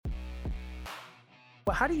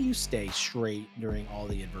But how do you stay straight during all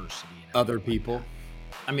the adversity and Other everything like people. that?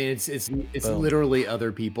 I mean, it's Boom. literally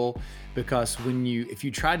other people, because if you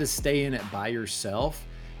try to stay in it by yourself,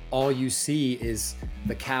 all you see is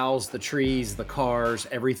the cows, the trees, the cars,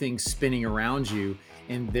 everything spinning around you,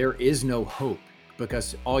 and there is no hope,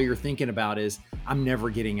 because all you're thinking about is, I'm never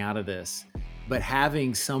getting out of this. But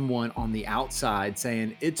having someone on the outside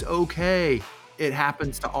saying, it's okay, it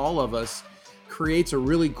happens to all of us, creates a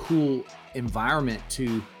really cool environment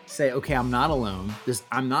to say, okay, I'm not alone.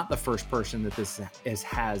 I'm not the first person that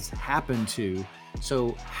has happened to.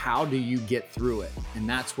 So how do you get through it? And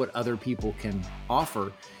that's what other people can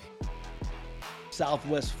offer.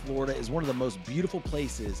 Southwest Florida is one of the most beautiful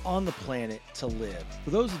places on the planet to live. For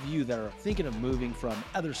those of you that are thinking of moving from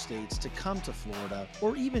other states to come to Florida,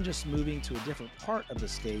 or even just moving to a different part of the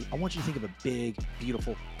state, I want you to think of a big,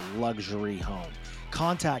 beautiful luxury home.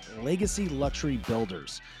 Contact Legacy Luxury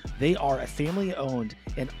Builders. They are a family-owned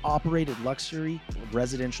and operated luxury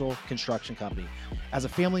residential construction company. As a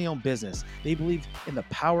family-owned business, they believe in the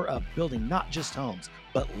power of building not just homes,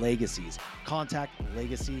 but legacies. Contact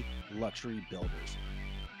Legacy Luxury Builders.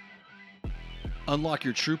 Unlock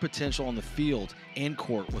your true potential on the field and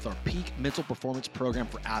court with our peak mental performance program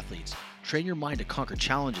for athletes. Train your mind to conquer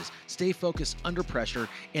challenges, stay focused under pressure,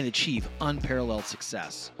 and achieve unparalleled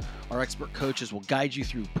success. Our expert coaches will guide you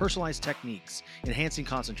through personalized techniques, enhancing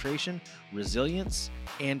concentration, resilience,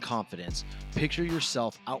 and confidence. Picture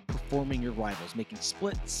yourself outperforming your rivals, making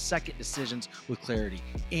split-second decisions with clarity,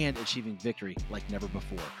 and achieving victory like never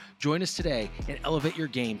before. Join us today and elevate your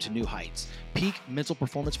game to new heights. Peak Mental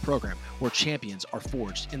Performance Program, where champions are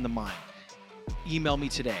forged in the mind. Email me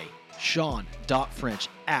today,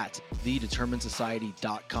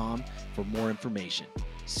 sean.french@thedeterminedsociety.com for more information.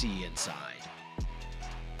 See you inside.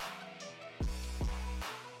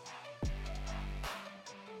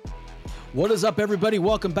 What is up, everybody?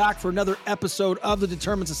 Welcome back for another episode of The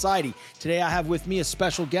Determined Society. Today, I have with me a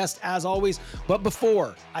special guest, as always. But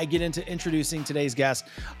before I get into introducing today's guest,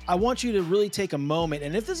 I want you to really take a moment.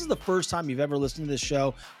 And if this is the first time you've ever listened to this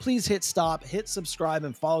show, please hit stop, hit subscribe,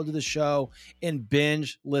 and follow to the show, and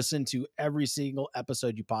binge listen to every single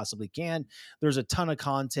episode you possibly can. There's a ton of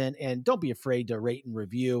content, and don't be afraid to rate and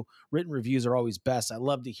review. Written reviews are always best. I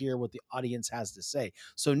love to hear what the audience has to say.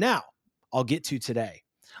 So now I'll get to today.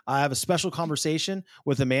 I have a special conversation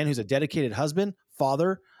with a man who's a dedicated husband,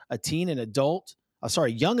 father, a teen and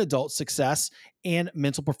young adult success and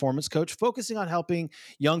mental performance coach, focusing on helping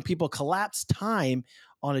young people collapse time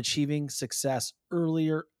on achieving success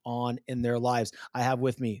earlier on in their lives. I have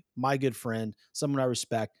with me my good friend, someone I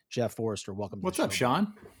respect, Jeff Forrester. Welcome to What's the show. up,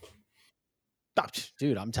 Sean?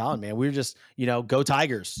 Dude, I'm telling you, man, we're just, go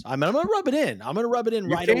Tigers. I'm going to rub it in. I'm going to rub it in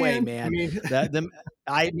You right can. away, man. Hey,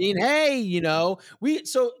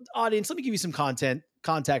 so audience, let me give you some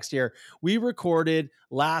context here. We recorded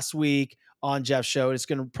last week on Jeff's show. It's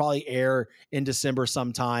going to probably air in December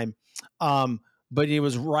sometime. But it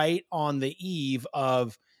was right on the eve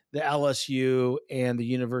of the LSU and the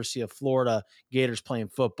University of Florida Gators playing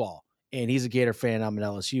football. And he's a Gator fan. I'm an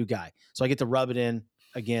LSU guy. So I get to rub it in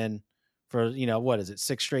again for, what is it?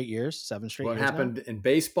 6 straight years, 7 straight years. What happened in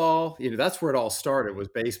baseball? That's where it all started, was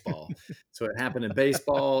baseball. So it happened in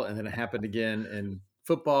baseball, and then it happened again in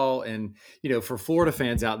football. And, for Florida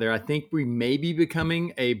fans out there, I think we may be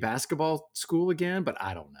becoming a basketball school again, but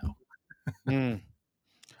I don't know.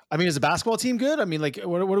 I mean, is the basketball team good? I mean, like,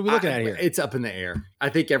 what are we looking at here? It's up in the air. I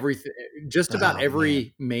think every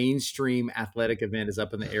mainstream athletic event is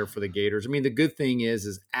up in the air for the Gators. I mean, the good thing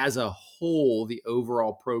is as a whole, the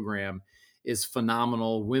overall program is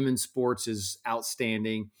phenomenal. Women's sports is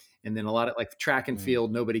outstanding. And then a lot of like track and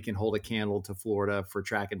field, nobody can hold a candle to Florida for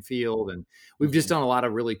track and field. And we've just done a lot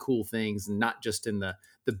of really cool things, and not just in the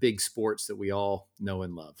big sports that we all know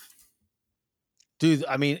and love. Dude,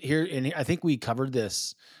 I mean, I think we covered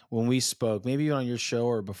this when we spoke, maybe on your show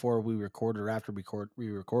or before we recorded or after we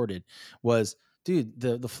recorded, was, dude,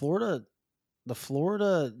 the Florida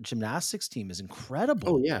gymnastics team is incredible.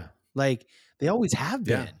 Oh yeah. Like they always have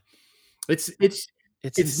been. Yeah. It's neat for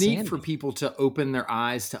insanity. people to open their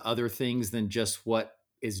eyes to other things than just what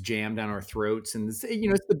is jammed down our throats. And it's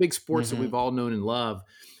the big sports that we've all known and loved.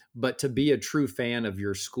 But to be a true fan of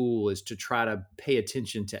your school is to try to pay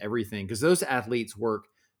attention to everything, because those athletes work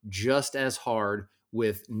just as hard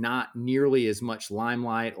with not nearly as much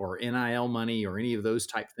limelight or NIL money or any of those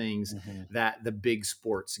type things that the big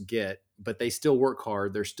sports get. But they still work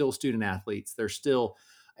hard. They're still student athletes. They're still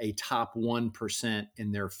a top 1%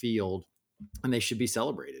 in their field, and they should be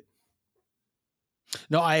celebrated.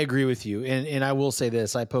 No, I agree with you. And I will say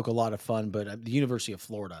this, I poke a lot of fun, but the University of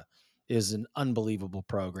Florida is an unbelievable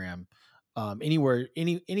program. anywhere,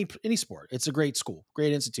 any sport. It's a great school,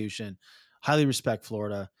 great institution. Highly respect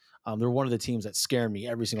Florida. They're one of the teams that scare me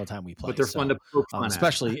every single time we But play. they're fun So, to poke fun at.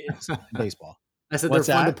 especially in baseball. I said they're What's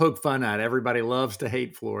fun to that? poke fun at. Everybody loves to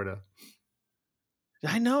hate Florida.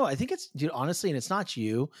 I know. I think it's, dude, honestly, and it's not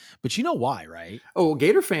you, but you know why, right? Oh,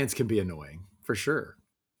 Gator fans can be annoying for sure.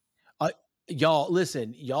 Uh, y'all,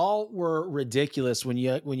 listen, y'all were ridiculous when you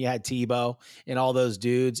had Tebow and all those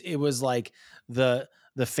dudes. It was like the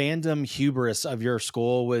fandom hubris of your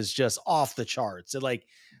school was just off the charts. And like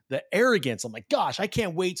the arrogance. I'm like, gosh, I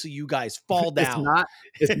can't wait till you guys fall It's down. not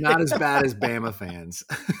it's not as bad as Bama fans.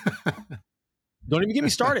 Don't even get me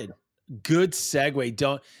started. Good segue.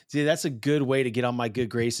 Don't see, that's a good way to get on my good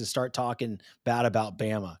graces. Start talking bad about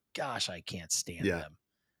Bama. Gosh, I can't stand Yeah. them.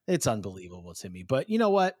 It's unbelievable to me. But you know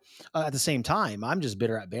what? At the same time, I'm just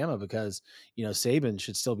bitter at Bama because, Saban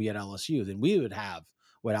should still be at LSU. Then we would have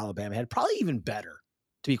what Alabama had, probably even better,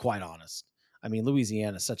 to be quite honest. I mean,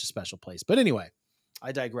 Louisiana is such a special place. But anyway,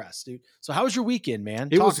 I digress, dude. So how was your weekend, man?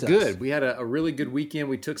 It Talk was to good. us. We had a really good weekend.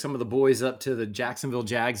 We took some of the boys up to the Jacksonville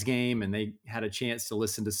Jags game, and they had a chance to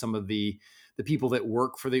listen to some of the people that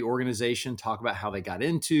work for the organization talk about how they got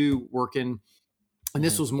into working. And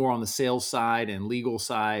this Mhm. was more on the sales side and legal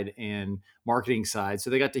side and marketing side. So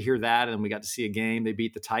they got to hear that, and we got to see a game. They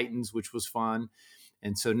beat the Titans, which was fun.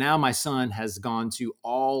 And so now my son has gone to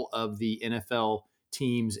all of the NFL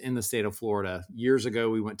teams in the state of Florida. Years ago,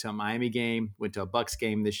 we went to a Miami game, went to a Bucks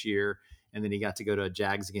game this year, and then he got to go to a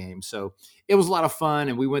Jags game. So it was a lot of fun.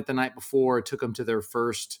 And we went the night before, took him to their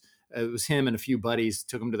first, it was him and a few buddies,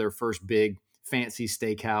 took him to their first big fancy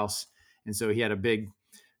steakhouse. And so he had a big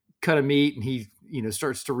cut of meat, and he,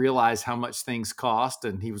 starts to realize how much things cost.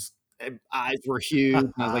 And he was, eyes were huge.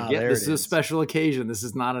 And I was like, yeah, There this it is a is. special occasion. This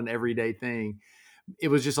is not an everyday thing. It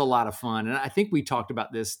was just a lot of fun. And I think we talked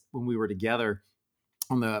about this when we were together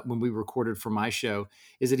when we recorded for my show,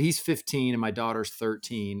 is that he's 15 and my daughter's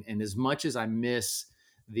 13. And as much as I miss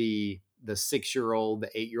the 6-year-old, the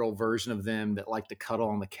 8-year-old version of them that like to cuddle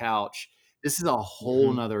on the couch, this is a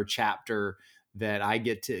whole Mhm. nother chapter that I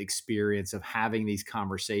get to experience of having these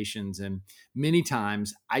conversations. And many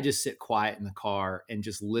times I just sit quiet in the car and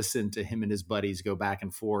just listen to him and his buddies go back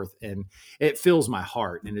and forth. And it fills my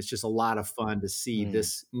heart. And it's just a lot of fun to see Mm.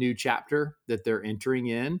 this new chapter that they're entering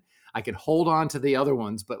in. I can hold on to the other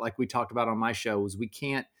ones, but like we talked about on my show, is we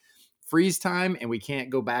can't freeze time and we can't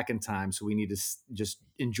go back in time. So we need to just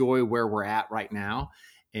enjoy where we're at right now.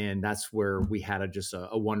 And that's where we had just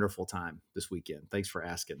a wonderful time this weekend. Thanks for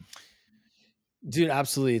asking. Dude,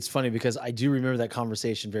 absolutely. It's funny because I do remember that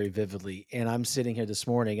conversation very vividly. And I'm sitting here this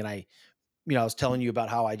morning and I was telling you about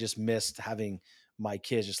how I just missed having my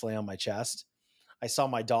kids just lay on my chest. I saw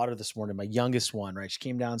my daughter this morning, my youngest one, right? She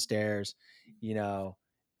came downstairs, you know,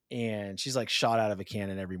 and she's like shot out of a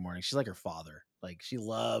cannon every morning. She's like her father. Like she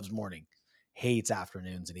loves morning, hates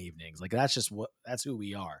afternoons and evenings. Like that's who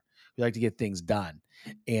we are. We like to get things done.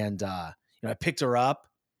 And I picked her up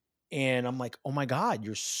and I'm like, oh my God,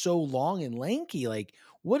 you're so long and lanky. Like,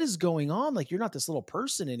 what is going on? Like, you're not this little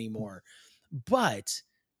person anymore. But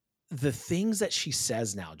the things that she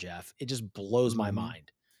says now, Jeff, it just blows my Mm-hmm.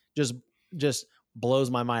 mind. Just just blows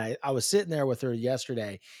my mind. I was sitting there with her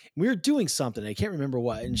yesterday. We were doing something. I can't remember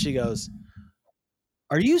what. And she goes,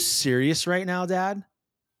 "Are you serious right now, Dad?"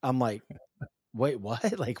 I'm like, "Wait,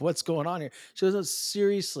 what? Like, what's going on here?" She goes, "No,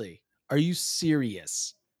 seriously. Are you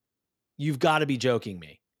serious? You've got to be joking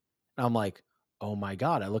me." And I'm like, "Oh my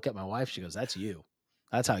God." I look at my wife. She goes, "That's you.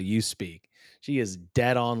 That's how you speak." She is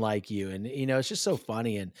dead on like you. And, it's just so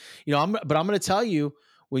funny. And, I'm going to tell you,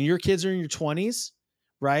 when your kids are in your 20s,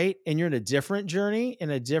 right? And you're in a different journey,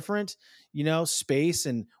 in a different, space,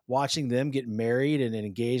 and watching them get married and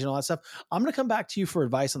engaged and all that stuff, I'm going to come back to you for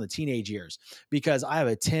advice on the teenage years because I have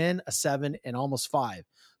a 10, a 7, and almost 5.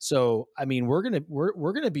 So, I mean, we're going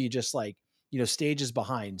to be just like, stages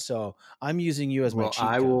behind. So I'm using you as my Well, cheat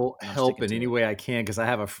I code will and I'm help sticking in to any it. way I can because I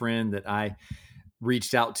have a friend that I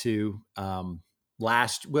reached out to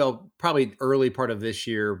probably early part of this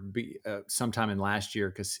year, sometime in last year,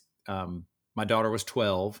 because my daughter was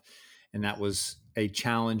 12, and that was a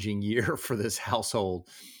challenging year for this household.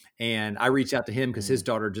 And I reached out to him because his Mm.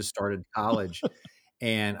 daughter just started college,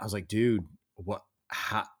 and I was like, dude, what?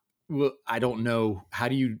 How? Well, I don't know.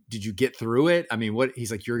 Did you get through it? I mean, what?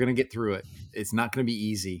 He's like, you're going to get through it. It's not going to be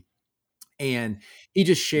easy. And he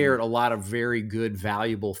just shared Mm. a lot of very good,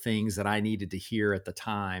 valuable things that I needed to hear at the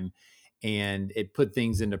time. And it put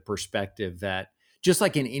things into perspective that just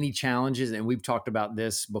like in any challenges, and we've talked about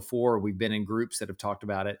this before, we've been in groups that have talked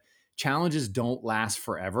about it, challenges don't last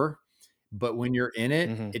forever. But when you're in it,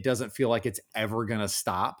 Mhm. it doesn't feel like it's ever going to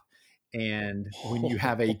stop. And when you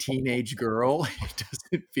have a teenage girl, it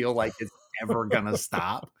doesn't feel like it's ever going to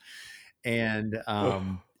stop. And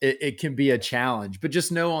it can be a challenge, but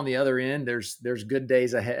just know on the other end, there's good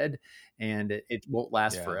days ahead, and it won't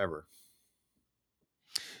last Yeah. forever.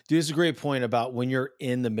 Dude, it's a great point about when you're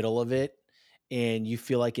in the middle of it and you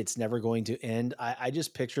feel like it's never going to end. I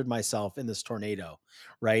just pictured myself in this tornado,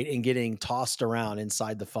 right? And getting tossed around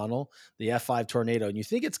inside the funnel, the F5 tornado, and you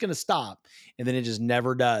think it's going to stop, and then it just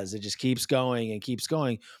never does. It just keeps going and keeps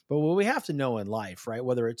going. But what we have to know in life, right?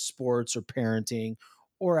 Whether it's sports or parenting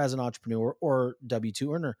or as an entrepreneur or W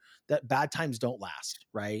 2 earner, that bad times don't last,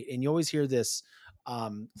 right? And you always hear this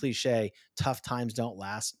cliche, tough times don't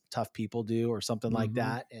last, tough people do, or something like Mhm.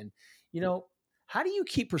 that. And, you know, how do you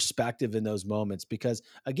keep perspective in those moments? Because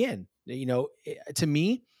again, to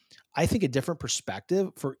me, I think a different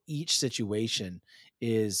perspective for each situation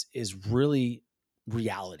is really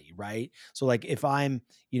reality, right? So like if I'm,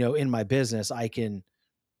 in my business, I can,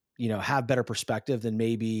 have better perspective than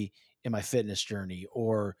maybe in my fitness journey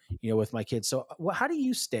or, with my kids. So how do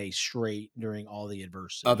you stay straight during all the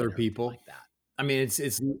adversity Other and everything people. like that? I mean,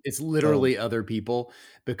 it's Boom. literally other people,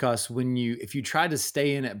 because if you try to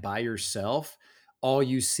stay in it by yourself, all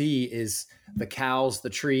you see is the cows, the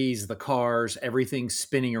trees, the cars, everything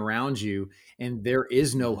spinning around you, and there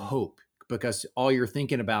is no Mhm. hope, because all you're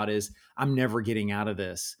thinking about is, I'm never getting out of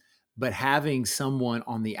this. But having someone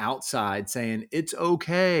on the outside saying it's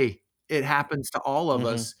okay, it happens to all of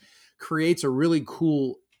Mhm. us, creates a really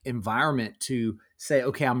cool environment to say,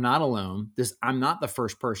 okay, I'm not alone. I'm not the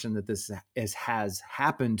first person that has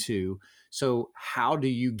happened to. So how do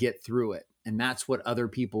you get through it? And that's what other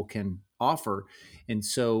people can offer. And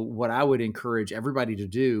so what I would encourage everybody to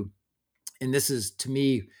do, and this is to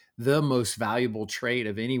me the most valuable trait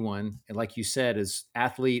of anyone, and like you said, is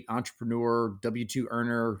athlete, entrepreneur, W2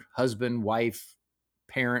 earner, husband, wife,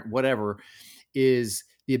 parent, whatever, is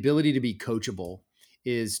the ability to be coachable,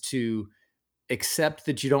 is to accept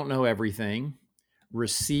that you don't know everything,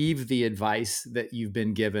 receive the advice that you've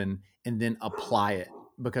been given, and then apply it.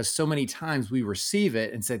 Because so many times we receive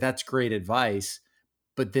it and say, that's great advice,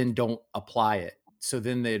 but then don't apply it. So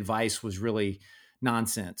then the advice was really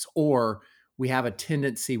nonsense. Or we have a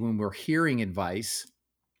tendency when we're hearing advice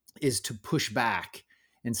is to push back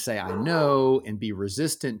and say, I know, and be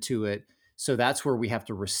resistant to it. So that's where we have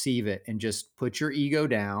to receive it and just put your ego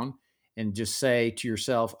down and just say to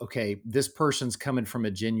yourself, okay, this person's coming from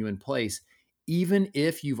a genuine place. Even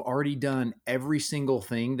if you've already done every single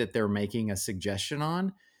thing that they're making a suggestion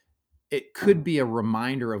on, it could be a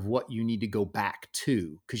reminder of what you need to go back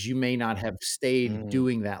to, because you may not have stayed Mm.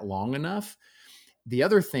 doing that long enough. The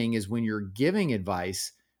other thing is, when you're giving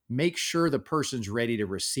advice, make sure the person's ready to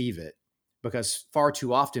receive it, because far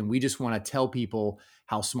too often we just want to tell people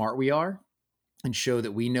how smart we are and show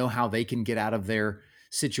that we know how they can get out of their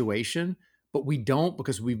situation, but we don't,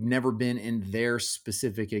 because we've never been in their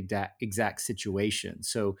specific exact situation.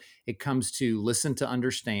 So it comes to listen to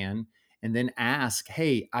understand, and then ask,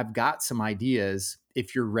 hey, I've got some ideas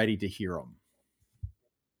if you're ready to hear them.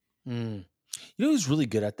 Mm. You know who's really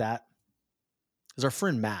good at that? Is our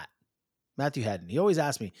friend Matthew Hedden. He always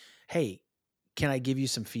asks me, "Hey, can I give you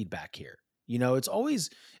some feedback here?" It's always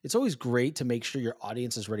great to make sure your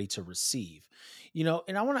audience is ready to receive.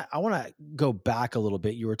 And I want to go back a little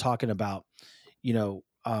bit. You were talking about,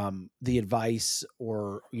 the advice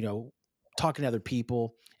or, talking to other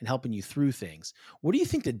people and helping you through things. What do you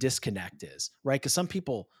think the disconnect is, right? Because some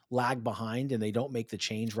people lag behind and they don't make the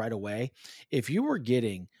change right away. If you were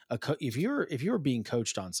getting if you were being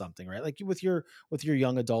coached on something, right? Like with your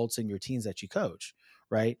young adults and your teens that you coach,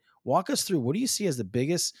 right? Walk us through, what do you see as the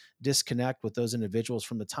biggest disconnect with those individuals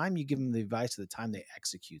from the time you give them the advice to the time they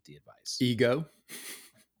execute the advice? Ego.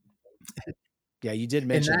 Yeah, you did And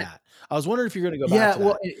mention that, that. I was wondering if you're going to go back yeah, to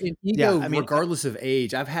well, that. and Yeah, ego, I mean, regardless of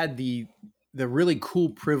age, I've had the really cool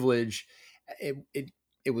privilege.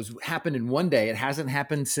 It was happened in one day. It hasn't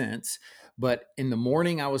happened since. But in the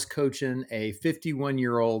morning, I was coaching a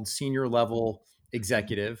 51-year-old senior level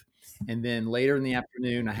executive, and then later in the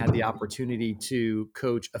afternoon, I had the opportunity to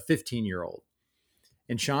coach a 15-year-old.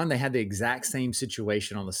 And Sean, they had the exact same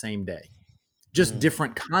situation on the same day, just mm,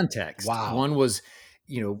 different context. wow. One was,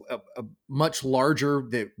 a much larger,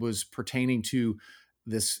 that was pertaining to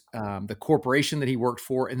this the corporation that he worked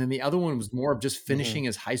for, and then the other one was more of just Mhm. finishing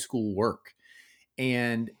his high school work.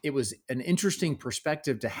 And it was an interesting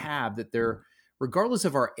perspective to have, that they're, regardless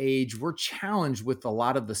of our age, we're challenged with a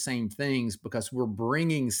lot of the same things, because we're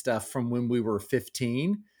bringing stuff from when we were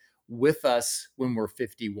 15 with us when we're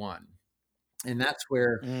 51. And that's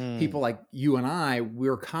where Mm. people like you and I,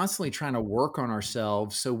 we're constantly trying to work on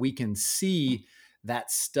ourselves so we can see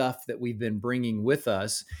that stuff that we've been bringing with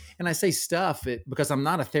us. And I say stuff because I'm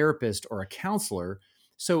not a therapist or a counselor.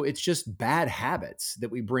 So it's just bad habits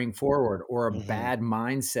that we bring forward, or a Hmm. bad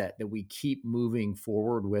mindset that we keep moving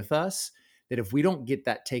forward with us. That if we don't get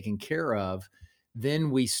that taken care of,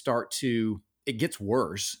 then it gets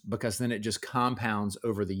worse, because then it just compounds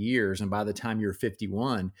over the years. And by the time you're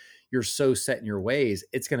 51, you're so set in your ways,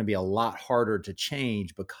 it's going to be a lot harder to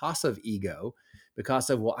change because of ego,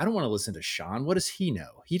 because of, well, I don't want to listen to Sean. What does he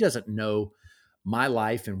know? He doesn't know my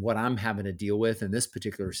life and what I'm having to deal with in this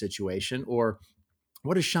particular situation. Or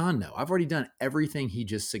what does Sean know? I've already done everything he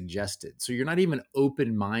just suggested. So you're not even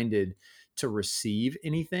open minded to receive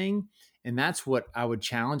anything. And that's what I would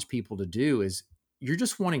challenge people to do, is you're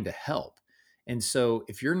just wanting to help. And so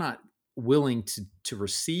if you're not willing to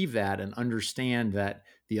receive that and understand that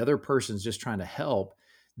the other person's just trying to help,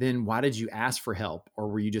 then why did you ask for help? Or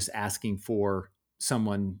were you just asking for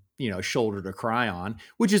someone, a shoulder to cry on,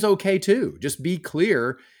 which is okay too. Just be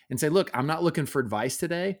clear and say, look, I'm not looking for advice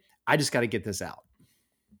today. I just got to get this out.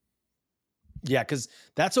 Yeah, because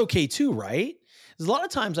that's okay too, right? There's a lot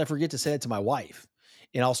of times I forget to say it to my wife,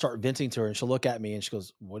 and I'll start venting to her, and she'll look at me and she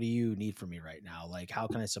goes, "What do you need from me right now? Like, how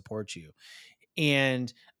can I support you?"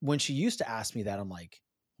 And when she used to ask me that, I'm like,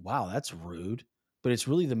 wow, that's rude. But it's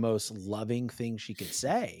really the most loving thing she could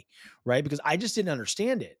say, right? Because I just didn't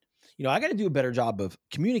understand it. I got to do a better job of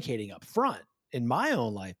communicating up front in my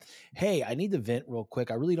own life. Hey, I need to vent real quick.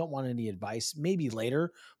 I really don't want any advice, maybe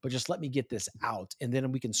later, but just let me get this out. And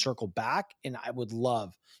then we can circle back. And I would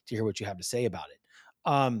love to hear what you have to say about it.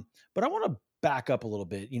 But I want to back up a little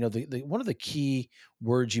bit. The one of the key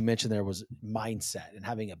words you mentioned there was mindset, and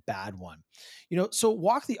having a bad one. So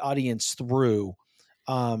walk the audience through,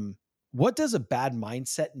 what does a bad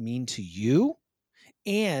mindset mean to you,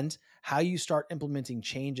 and how you start implementing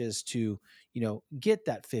changes to, get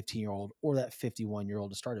that 15-year-old or that 51-year-old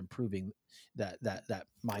to start improving that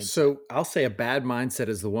mindset. So I'll say a bad mindset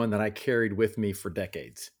is the one that I carried with me for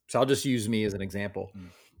decades. So I'll just use me as an example. Mm.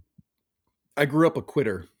 I grew up a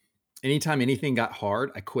quitter. Anytime anything got hard,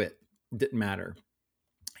 I quit. It didn't matter.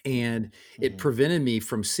 And it Mhm. prevented me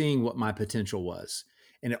from seeing what my potential was.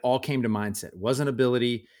 And it all came to mindset. It wasn't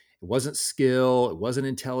ability, it wasn't skill, it wasn't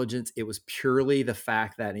intelligence. It was purely the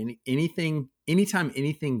fact that anytime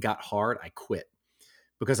anything got hard, I quit,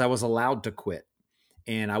 because I was allowed to quit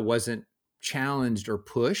and I wasn't challenged or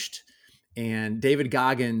pushed. And David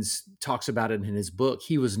Goggins talks about it in his book.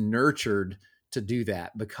 He was nurtured to do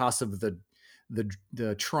that because of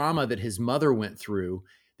the trauma that his mother went through,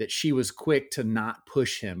 that she was quick to not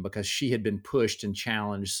push him because she had been pushed and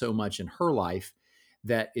challenged so much in her life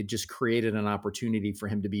that it just created an opportunity for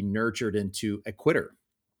him to be nurtured into a quitter.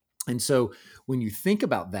 And so when you think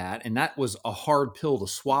about that, and that was a hard pill to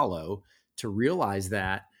swallow, to realize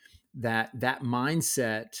that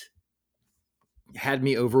mindset had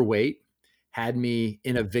me overweight, had me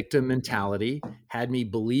in a victim mentality, had me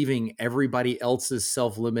believing everybody else's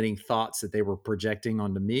self-limiting thoughts that they were projecting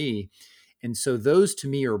onto me. And so those to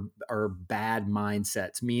me are bad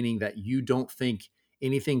mindsets, meaning that you don't think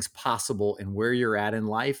anything's possible, and where you're at in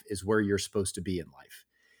life is where you're supposed to be in life.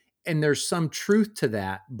 And there's some truth to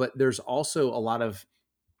that, but there's also a lot of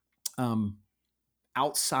um,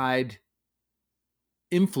 outside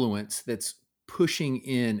influence that's pushing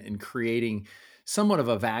in and creating somewhat of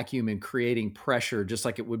a vacuum and creating pressure, just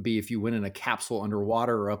like it would be if you went in a capsule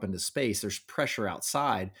underwater or up into space. There's pressure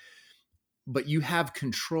outside, but you have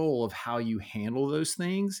control of how you handle those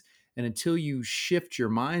things. And until you shift your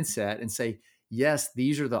mindset and say, yes,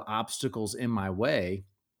 these are the obstacles in my way.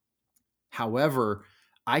 However,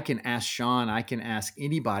 I can ask Sean, I can ask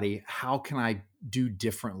anybody, how can I do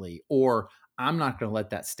differently? Or I'm not going to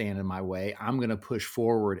let that stand in my way. I'm going to push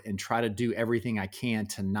forward and try to do everything I can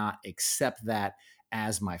to not accept that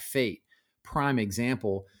as my fate. Prime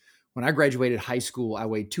example, when I graduated high school, I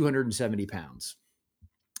weighed 270 pounds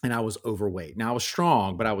and I was overweight. Now I was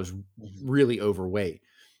strong, but I was Mhm. really overweight.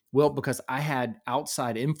 Well, because I had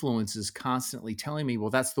outside influences constantly telling me, well,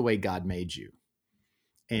 that's the way God made you.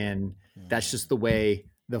 And that's just Mm. the way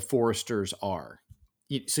the Forresters are.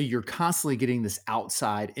 So you're constantly getting this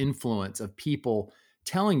outside influence of people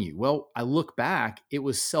telling you, well, I look back, it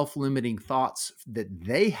was self-limiting thoughts that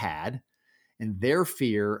they had, and their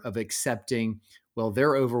fear of accepting, well,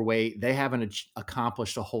 they're overweight, they haven't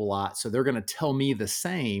accomplished a whole lot, so they're going to tell me the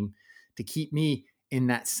same to keep me in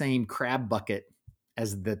that same crab bucket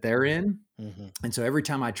as that they're in. Mhm. And so every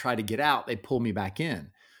time I try to get out, they pull me back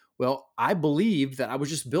in. Well, I believed that I was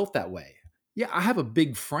just built that way. Yeah, I have a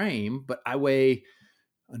big frame, but I weigh,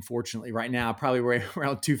 unfortunately, right now, I probably weigh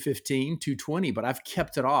around 215, 220, but I've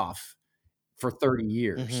kept it off for 30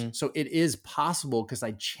 years. Hmm. So it is possible because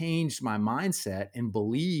I changed my mindset and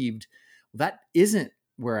believed that isn't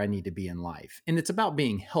where I need to be in life. And it's about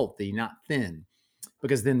being healthy, not thin.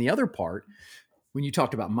 Because then the other part, when you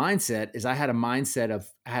talked about mindset, is I had a mindset of,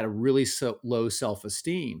 I had a really low self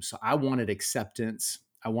esteem. So I wanted acceptance.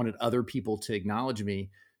 I wanted other people to acknowledge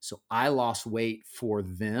me. So I lost weight for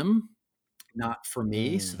them, not for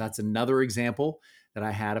me. So Mm. that's another example that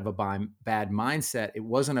I had of a bad mindset. It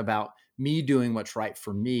wasn't about me doing what's right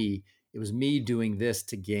for me. It was me doing this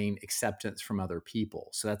to gain acceptance from other people.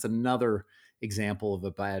 So that's another example of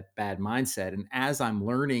a bad mindset. And as I'm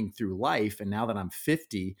learning through life, and now that I'm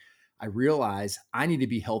 50, I realize I need to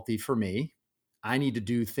be healthy for me. I need to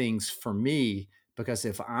do things for me, because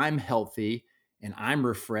if I'm healthy and I'm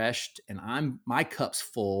refreshed and my cup's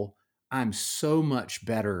full, I'm so much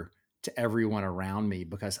better to everyone around me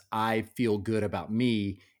because I feel good about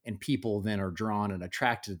me, and people then are drawn and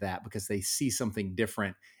attracted to that because they see something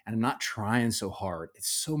different, and I'm not trying so hard. It's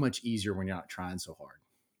so much easier when you're not trying so hard.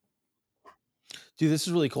 Dude, this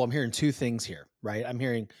is really cool. I'm hearing two things here, right? I'm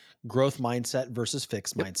hearing growth mindset versus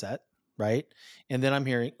fixed Yep. mindset, right? And then I'm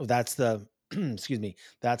hearing that's the, excuse me,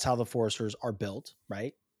 that's how the Foresters are built,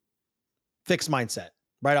 right? Fixed mindset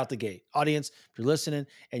right out the gate. Audience, if you're listening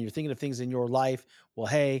and you're thinking of things in your life, well,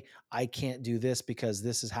 hey, I can't do this because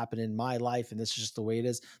this has happened in my life and this is just the way it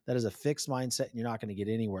is. That is a fixed mindset, and you're not going to get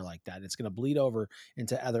anywhere like that. It's going to bleed over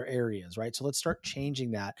into other areas, right? So let's start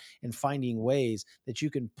changing that and finding ways that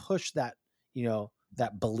you can push that,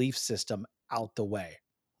 that belief system out the way,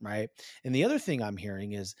 right? And the other thing I'm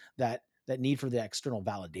hearing is that need for the external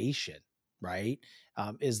validation, right?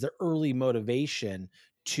 Is the early motivation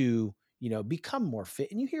to become more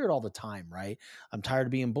fit. And you hear it all the time, right? I'm tired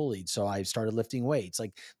of being bullied, so I started lifting weights.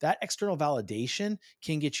 Like that external validation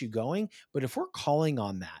can get you going. But if we're calling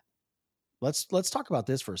on that, let's talk about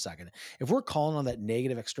this for a second. If we're calling on that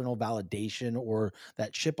negative external validation or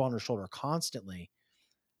that chip on our shoulder constantly,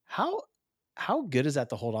 how how good is that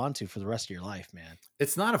to hold on to for the rest of your life, man?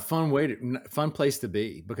 It's not a fun place to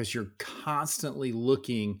be, because you're constantly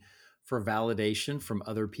looking for validation from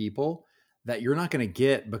other people that you're not going to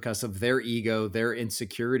get because of their ego, their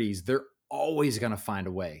insecurities. They're always going to find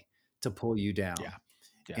a way to pull you Yeah. down.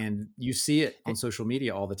 Yeah. And you see it on Hey, social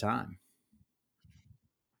media all the time.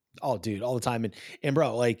 oh, dude, all the time. And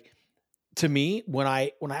bro, like to me, when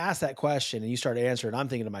I ask that question and you start answering, I'm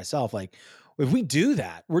thinking to myself, like, if we do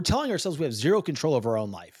that, we're telling ourselves we have zero control over our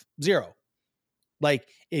own life. Zero. Like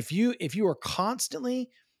if you are constantly,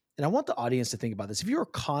 and I want the audience to think about this, if you are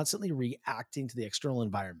constantly reacting to the external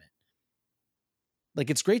environment, like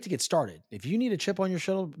it's great to get started. If you need a chip on your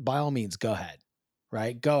shoulder, by all means, go ahead.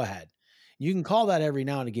 Right? Go ahead. You can call that every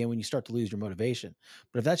now and again when you start to lose your motivation.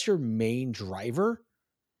 But if that's your main driver,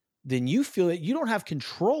 then you feel that you don't have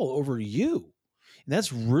control over you. And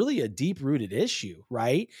that's really a deep rooted issue,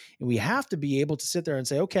 right? And we have to be able to sit there and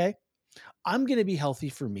say, okay, I'm going to be healthy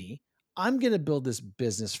for me. I'm going to build this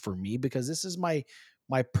business for me because this is my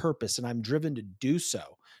purpose and I'm driven to do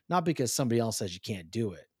so, not because somebody else says you can't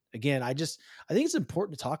do it. Again, I think it's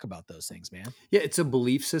important to talk about those things, man. Yeah, it's a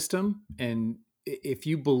belief system. And if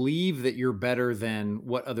you believe that you're better than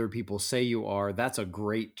what other people say you are, that's a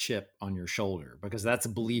great chip on your shoulder, because that's a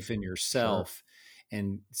belief in Sure. yourself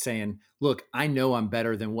and saying, look, I know I'm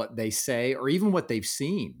better than what they say or even what they've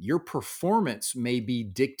seen. Your performance may be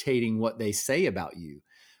dictating what they say about you.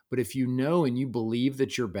 But if you know and you believe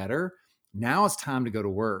that you're better, now it's time to go to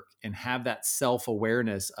work and have that self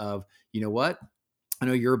awareness of, you know what? I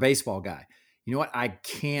know you're a baseball guy. You know what? I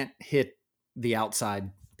can't hit the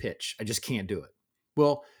outside pitch. I just can't do it.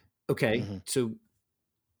 Well, okay. Hmm. So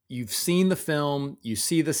you've seen the film, you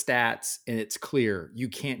see the stats, and it's clear you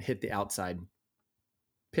can't hit the outside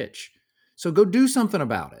pitch. So go do something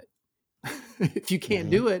about it. If you can't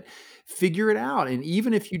Hmm. do it, figure it out. And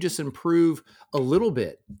even if you just improve a little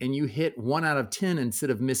bit and you hit 1 out of 10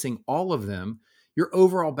 instead of missing all of them, your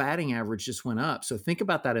overall batting average just went up. So think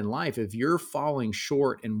about that in life. If you're falling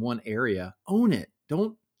short in one area, own it.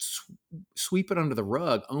 Don't sweep it under the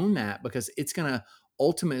rug. Own that, because it's going to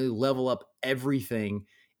ultimately level up everything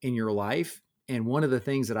in your life. And one of the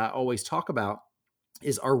things that I always talk about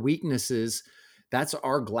is our weaknesses. That's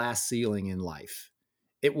our glass ceiling in life.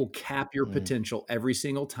 It will cap your Hmm. potential every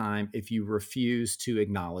single time if you refuse to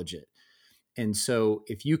acknowledge it. And so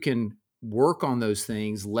if you can work on those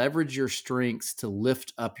things, leverage your strengths to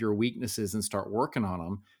lift up your weaknesses and start working on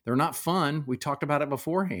them. They're not fun. We talked about it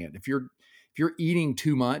beforehand. If you're eating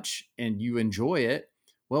too much and you enjoy it,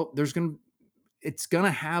 well, it's going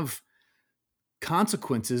to have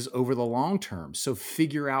consequences over the long term. So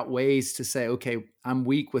figure out ways to say, okay, I'm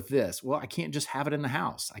weak with this. Well, I can't just have it in the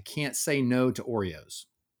house. I can't say no to Oreos.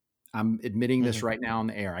 I'm admitting this Mhm. right now on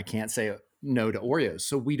the air. I can't say no to Oreos.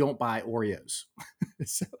 So we don't buy Oreos.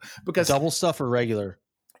 So, because Double stuff or regular?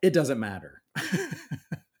 it doesn't matter.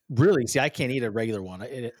 Really? See, I can't eat a regular one.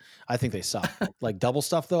 I think they suck. Like double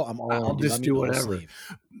stuff though, I'm all I'll in, dude. just I'm do eating the whole whatever. sleeve.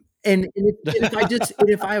 And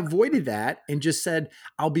if I avoided that and just said,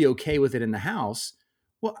 I'll be okay with it in the house,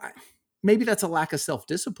 well, maybe that's a lack of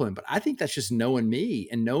self-discipline, but I think that's just knowing me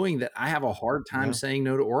and knowing that I have a hard time Yeah. saying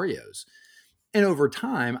no to Oreos. And over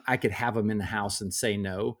time, I could have them in the house and say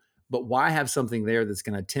no, but why have something there that's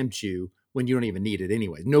going to tempt you when you don't even need it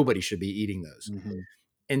anyway? Nobody should be eating those. Mhm.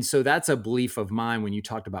 And so that's a belief of mine when you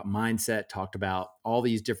talked about mindset, talked about all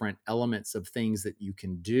these different elements of things that you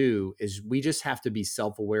can do, is we just have to be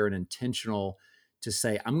self-aware and intentional to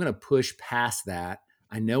say, I'm going to push past that.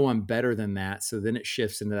 I know I'm better than that. So then it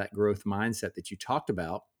shifts into that growth mindset that you talked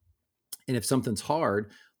about. And if something's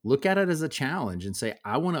hard, look at it as a challenge and say,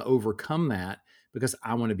 I want to overcome that because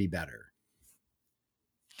I want to be better.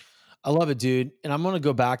 I love it, dude. And I'm going to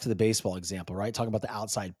go back to the baseball example, right? Talking about the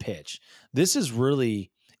outside pitch. This is really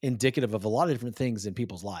indicative of a lot of different things in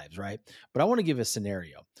people's lives, right? But I want to give a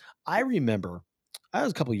scenario. I remember I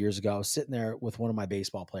was a couple of years ago, I was sitting there with one of my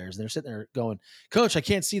baseball players, and they're sitting there going, "Coach, I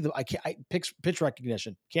can't see pitch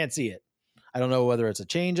recognition. Can't see it. I don't know whether it's a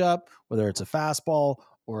changeup, whether it's a fastball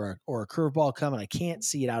or a curveball coming. I can't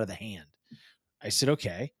see it out of the hand." I said,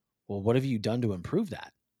 "Okay, well, what have you done to improve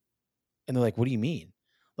that?" And they're like, "What do you mean?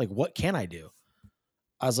 Like, what can I do?"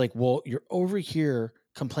 I was like, "Well, you're over here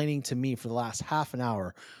complaining to me for the last half an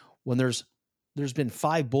hour when there's been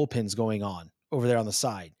 5 bullpens going on over there on the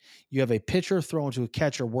side. You have a pitcher throwing to a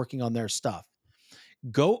catcher working on their stuff.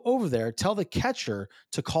 Go over there, tell the catcher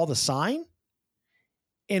to call the sign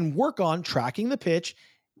and work on tracking the pitch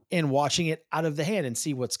and watching it out of the hand and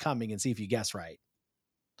see what's coming and see if you guess right."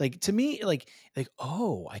 Like to me, like,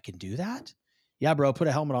 oh, I can do that? Yeah, bro, put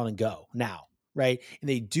a helmet on and go now. Right. And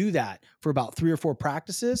they do that for about 3 or 4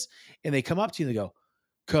 practices. And they come up to you and they go,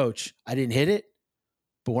 "Coach, I didn't hit it,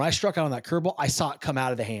 but when I struck out on that curveball, I saw it come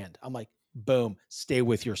out of the hand." I'm like, boom, stay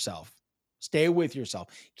with yourself. Stay with yourself.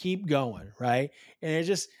 Keep going. Right. And it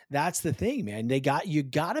just, that's the thing, man. You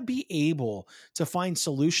got to be able to find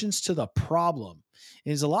solutions to the problem.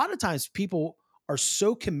 And there's a lot of times people are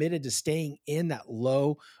so committed to staying in that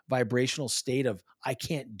low vibrational state of I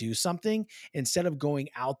can't do something instead of going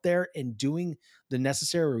out there and doing the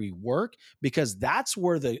necessary work, because that's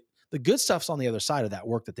where the good stuff's on the other side of that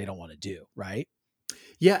work that they don't want to do. Right.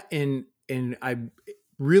 Yeah, and I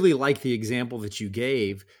really like the example that you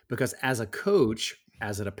gave, because as a coach,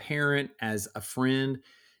 as a parent, as a friend,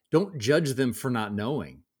 don't judge them for not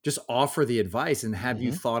knowing. Just offer the advice and have you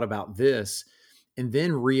Mm-hmm. thought about this, and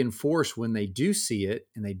then reinforce when they do see it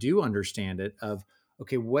and they do understand it of,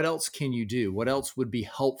 okay, what else can you do? What else would be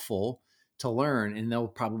helpful to learn? And they'll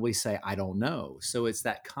probably say, I don't know. So it's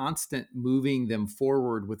that constant moving them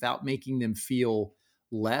forward without making them feel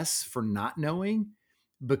less for not knowing,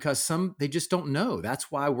 because some they just don't know.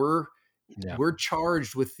 That's why Yeah. we're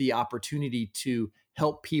charged with the opportunity to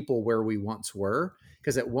help people where we once were,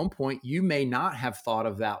 because at one point you may not have thought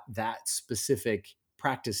of that specific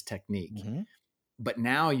practice technique, Mm-hmm. but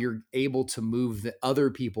now you're able to move the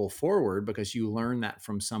other people forward because you learned that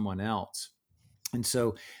from someone else. And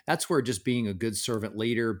so that's where just being a good servant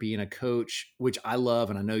leader, being a coach, which I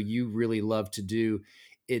love and I know you really love to do,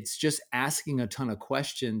 it's just asking a ton of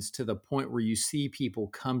questions to the point where you see people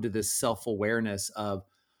come to this self-awareness of,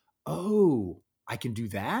 oh, I can do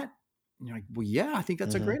that. And you're like, well, yeah, I think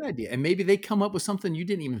that's a Mm-hmm. great idea. And maybe they come up with something you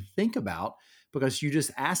didn't even think about because you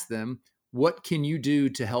just asked them, what can you do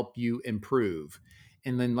to help you improve?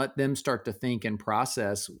 And then let them start to think and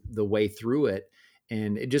process the way through it.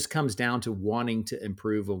 And it just comes down to wanting to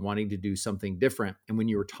improve and wanting to do something different. And when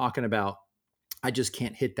you were talking about, I just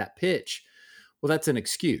can't hit that pitch, well, that's an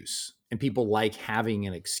excuse. And people like having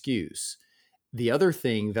an excuse. The other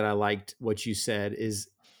thing that I liked what you said is,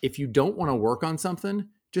 if you don't want to work on something,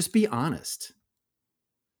 just be honest.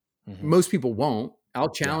 Mm-hmm. Most people won't. I'll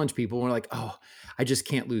Yeah. challenge people when they're like, oh, I just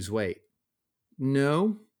can't lose weight.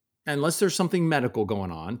 No, unless there's something medical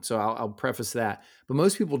going on. So I'll preface that. But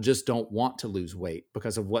most people just don't want to lose weight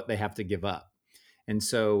because of what they have to give up. And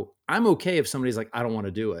so I'm okay if somebody's like, I don't want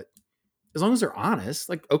to do it. As long as they're honest,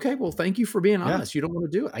 like, okay, well, thank you for being Yeah. honest. You don't want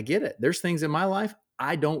to do it. I get it. There's things in my life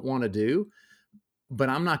I don't want to do, but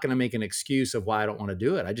I'm not going to make an excuse of why I don't want to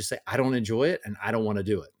do it. I just say, I don't enjoy it and I don't want to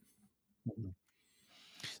do it. Mhm.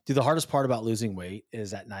 Dude, the hardest part about losing weight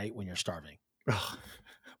is at night when you're starving. Ugh,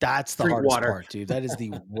 That's the drink hardest water. part, dude. That is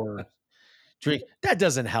the worst. Drink. That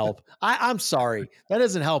doesn't help. I'm sorry. That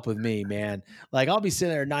doesn't help with me, man. Like I'll be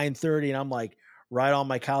sitting there at 9:30 and I'm like right on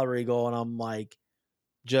my calorie goal and I'm like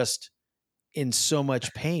just in so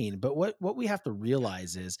much pain. But what we have to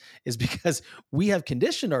realize is because we have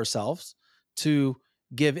conditioned ourselves to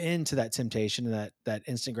give in to that temptation and that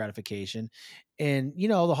instant gratification. And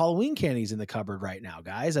the Halloween candy's in the cupboard right now,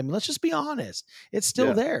 guys. I mean, let's just be honest. It's still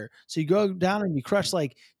Yeah. there. So you go down and you crush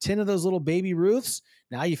like 10 of those little baby Ruths.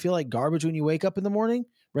 Now you feel like garbage when you wake up in the morning,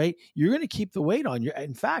 right? You're going to keep the weight on.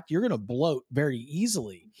 In fact, you're going to bloat very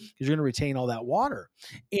easily because you're going to retain all that water.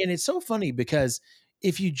 And it's so funny because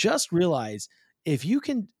if you just realize if you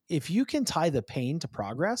can tie the pain to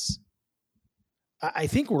progress, I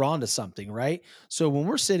think we're onto something, right? So when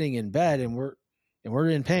we're sitting in bed and we're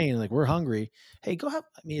in pain, like we're hungry, hey, go have.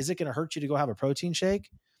 I mean, is it going to hurt you to go have a protein shake?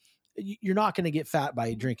 You're not going to get fat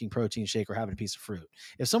by drinking protein shake or having a piece of fruit.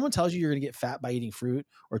 If someone tells you you're going to get fat by eating fruit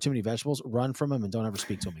or too many vegetables, run from them and don't ever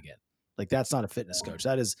speak to them again. Like that's not a fitness coach.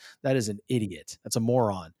 That is an idiot. That's a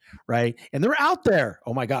moron, right? And they're out there.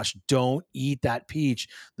 Oh my gosh, don't eat that peach.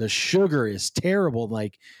 The sugar is terrible.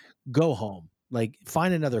 Like go home. Like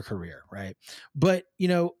find another career, right? But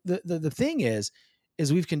the thing is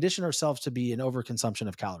we've conditioned ourselves to be an overconsumption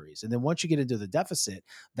of calories. And then once you get into the deficit,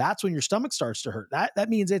 that's when your stomach starts to hurt. That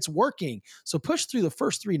means it's working. So push through the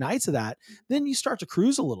first 3 nights of that, then you start to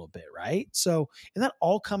cruise a little bit, right? So, and that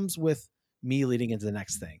all comes with me leading into the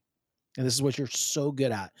next thing. And this is what you're so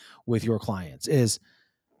good at with your clients is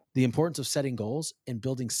the importance of setting goals and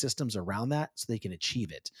building systems around that so they can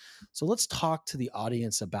achieve it. So let's talk to the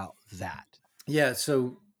audience about that. Yeah.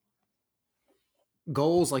 So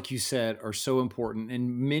goals, like you said, are so important.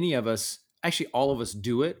 And many of us, actually all of us,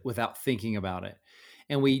 do it without thinking about it.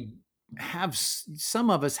 And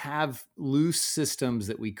some of us have loose systems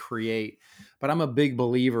that we create. But I'm a big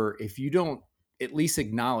believer, if you don't at least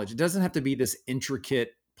acknowledge, it doesn't have to be this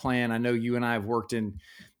intricate plan. I know you and I have worked in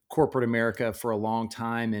corporate America for a long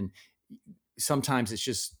time. And sometimes it's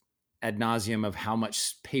just ad nauseum of how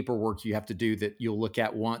much paperwork you have to do that you'll look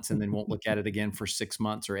at once and then won't look at it again for 6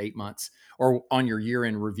 months or 8 months or on your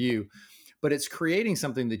year-end review. But it's creating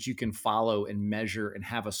something that you can follow and measure and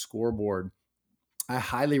have a scoreboard. I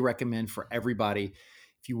highly recommend for everybody,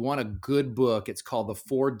 if you want a good book, it's called The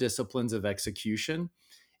 4 Disciplines of Execution.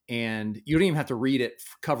 And you don't even have to read it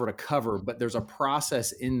cover to cover, but there's a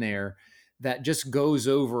process in there that just goes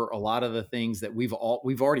over a lot of the things that we've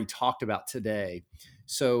already talked about today.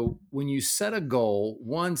 So when you set a goal,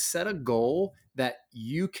 set a goal that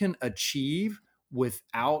you can achieve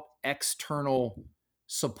without external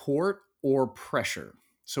support or pressure.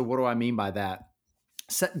 So what do I mean by that?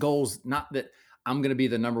 Set goals, not that I'm going to be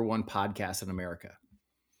the number 1 podcast in America.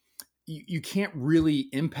 You can't really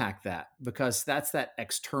impact that because that's that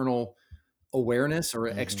external awareness or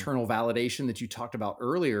external validation that you talked about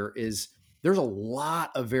earlier. Is there's a lot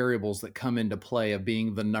of variables that come into play of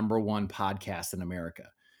being the number 1 podcast in America,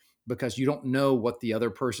 because you don't know what the other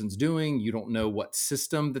person's doing. You don't know what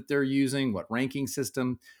system that they're using, what ranking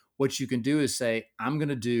system. What you can do is say, I'm going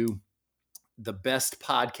to do the best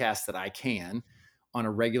podcast that I can on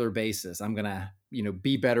a regular basis. I'm going to,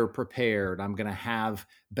 be better prepared. I'm going to have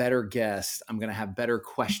better guests. I'm going to have better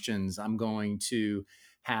questions. I'm going to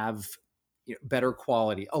have better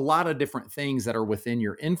quality, a lot of different things that are within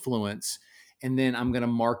your influence. And then I'm going to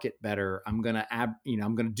market better. I'm going to I'm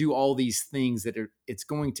going to do all these things that it's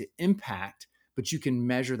going to impact, but you can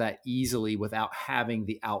measure that easily without having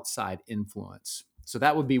the outside influence. So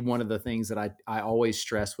that would be one of the things that I always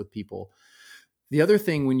stress with people. The other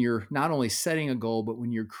thing, when you're not only setting a goal, but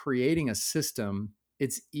when you're creating a system,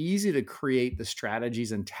 it's easy to create the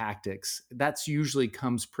strategies and tactics. That's usually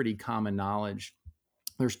comes pretty common knowledge.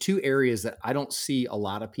 There's 2 areas that I don't see a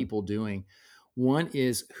lot of people doing. One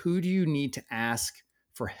is, who do you need to ask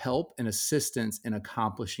for help and assistance in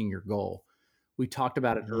accomplishing your goal? We talked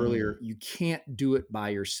about it earlier. You can't do it by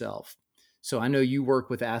yourself. So I know you work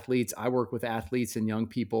with athletes. I work with athletes and young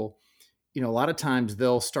people. A lot of times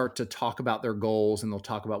they'll start to talk about their goals and they'll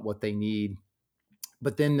talk about what they need,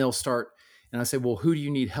 but then they'll start, and I say, well, who do you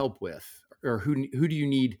need help with? Or who do you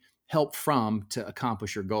need help from to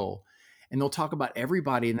accomplish your goal? And they'll talk about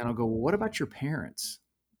everybody. And then I'll go, well, what about your parents?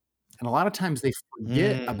 And a lot of times they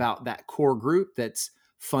forget about that core group that's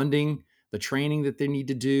funding the training that they need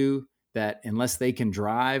to do, that unless they can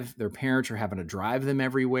drive, their parents are having to drive them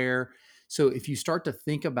everywhere. So if you start to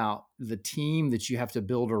think about the team that you have to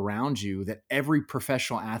build around you, that every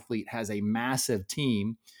professional athlete has a massive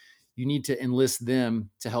team, you need to enlist them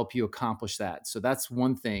to help you accomplish that. So that's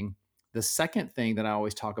one thing. The second thing that I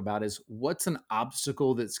always talk about is, what's an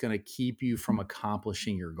obstacle that's going to keep you from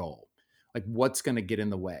accomplishing your goal? Like, what's going to get in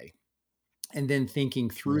the way? and then thinking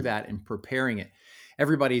through that and preparing it.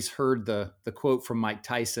 Everybody's heard the quote from Mike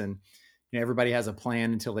Tyson, everybody has a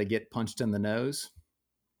plan until they get punched in the nose.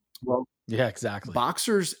 Well, Yeah, exactly.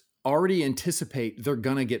 boxers already anticipate they're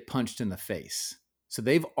going to get punched in the face. So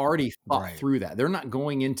they've already thought Right. through that. They're not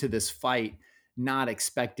going into this fight not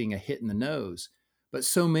expecting a hit in the nose. But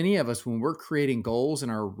so many of us, when we're creating goals in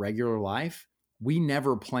our regular life, we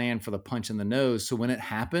never plan for the punch in the nose. So when it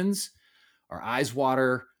happens, our eyes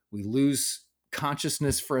water, we lose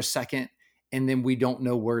consciousness for a second, and then we don't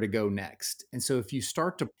know where to go next. And so if you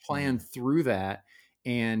start to plan Mm. through that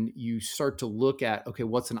and you start to look at, okay,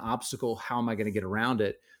 what's an obstacle? How am I going to get around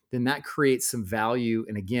it? Then that creates some value.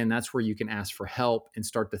 And again, that's where you can ask for help and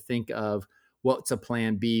start to think of what's a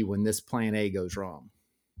plan B when this plan A goes wrong.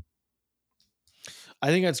 I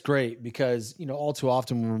think that's great because, all too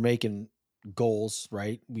often when we're making goals,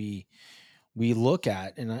 right? We look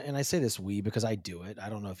at, and I say this we because I do it. I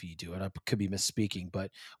don't know if you do it. I could be misspeaking,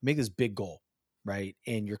 but make this big goal, right?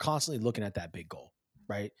 And you're constantly looking at that big goal,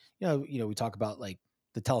 right? We talk about like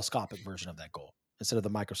the telescopic version of that goal instead of the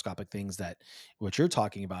microscopic things that what you're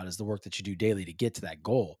talking about is the work that you do daily to get to that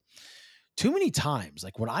goal. Too many times,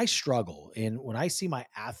 like when I struggle and when I see my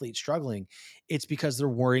athletes struggling, it's because they're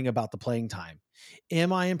worrying about the playing time.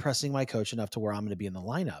 Am I impressing my coach enough to where I'm going to be in the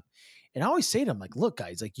lineup? And I always say to them, like, look,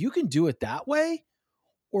 guys, like you can do it that way,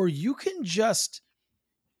 or you can just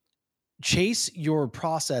chase your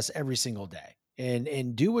process every single day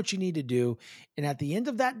and do what you need to do. And at the end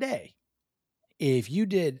of that day, if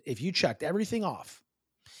you checked everything off,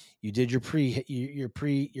 you did your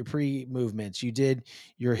pre movements. You did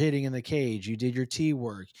your hitting in the cage. You did your T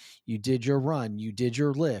work. You did your run. You did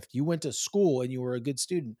your lift. You went to school and you were a good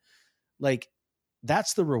student. Like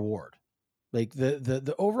that's the reward. Like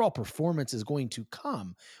the overall performance is going to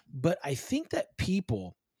come, but I think that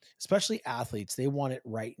people, especially athletes, they want it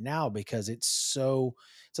right now because it's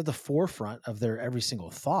at the forefront of their every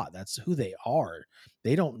single thought. That's who they are.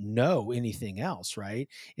 They don't know anything else, right?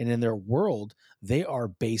 And in their world, they are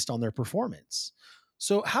based on their performance.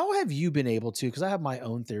 So how have you been able to, because I have my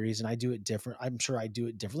own theories and I do it different. I'm sure I do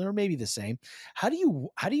it differently or maybe the same. How do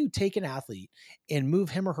you take an athlete and move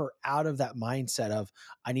him or her out of that mindset of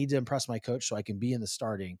I need to impress my coach so I can be in the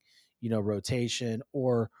starting, rotation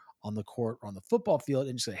or on the court or on the football field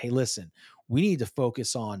and just say, hey, listen, we need to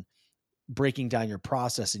focus on breaking down your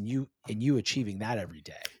process and you achieving that every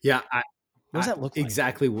day. Yeah, What does that look like for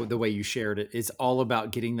you? exactly the way you shared it. It's all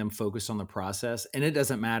about getting them focused on the process. And it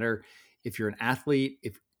doesn't matter if you're an athlete,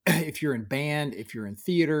 if if you're in band, if you're in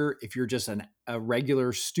theater, if you're just a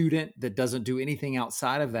regular student that doesn't do anything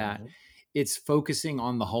outside of that. Mhm. It's focusing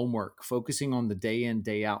on the homework, focusing on the day in,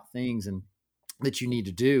 day out things and that you need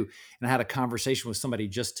to do. And I had a conversation with somebody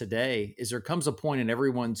just today, is there comes a point in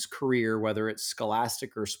everyone's career, whether it's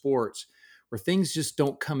scholastic or sports, where things just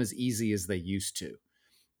don't come as easy as they used to.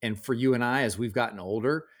 And for you and I, as we've gotten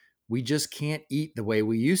older, we just can't eat the way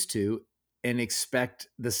we used to and expect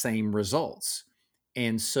the same results.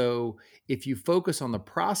 And so if you focus on the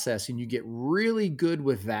process and you get really good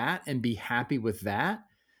with that and be happy with that,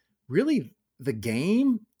 really the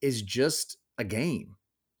game is just a game.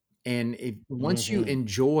 And once you Mhm.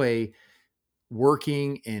 enjoy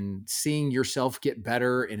working and seeing yourself get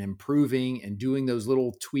better and improving and doing those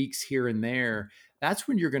little tweaks here and there, that's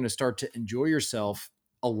when you're going to start to enjoy yourself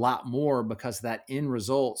a lot more because that end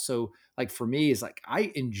result. So, like for me, is like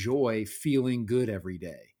I enjoy feeling good every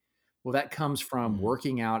day. Well, that comes from Mhm.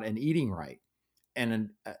 working out and eating right.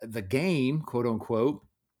 And the game, quote unquote,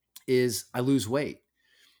 is I lose weight.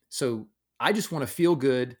 So I just want to feel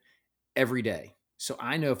good every day. So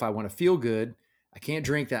I know if I want to feel good, I can't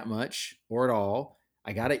drink that much or at all.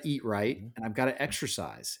 I got to eat right Mhm. and I've got to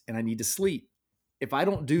exercise and I need to sleep. If I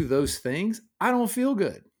don't do those things, I don't feel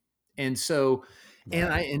good. And so, and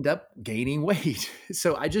I Right. end up gaining weight.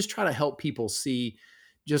 So I just try to help people see,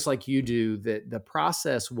 just like you do, that the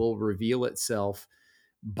process will reveal itself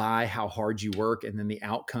by how hard you work and then the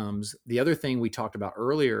outcomes. The other thing we talked about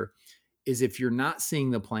earlier is if you're not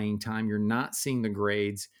seeing the playing time, you're not seeing the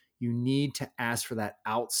grades, you need to ask for that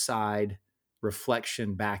outside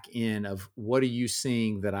reflection back in of what are you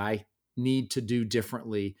seeing that I need to do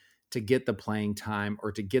differently to get the playing time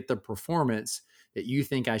or to get the performance that you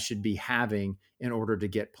think I should be having in order to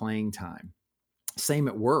get playing time. Same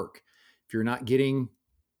at work. If you're not getting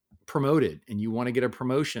promoted and you want to get a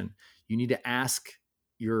promotion, you need to ask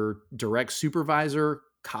your direct supervisor,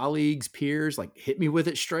 colleagues, peers, like hit me with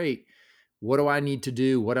it straight. What do I need to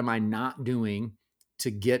do? What am I not doing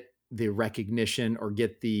to get the recognition or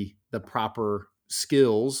get the proper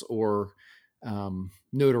skills or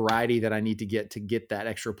notoriety that I need to get that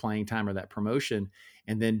extra playing time or that promotion?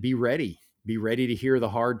 And then be ready. be ready to hear the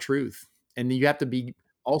hard truth. And then you have to be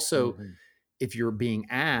also, Mhm. if you're being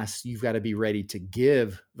asked, you've got to be ready to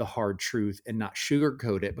give the hard truth and not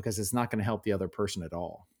sugarcoat it, because it's not going to help the other person at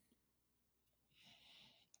all.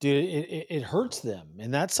 Dude, it hurts them,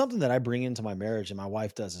 and that's something that I bring into my marriage, and my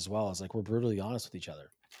wife does as well. Is like we're brutally honest with each other.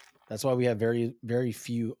 That's why we have very, very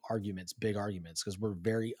few arguments, big arguments, because we're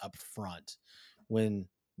very upfront. When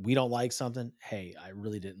we don't like something, hey, I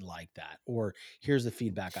really didn't like that. Or here's the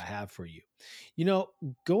feedback I have for you. You know,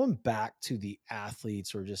 going back to the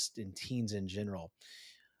athletes or just in teens in general,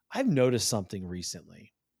 I've noticed something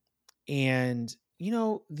recently. And,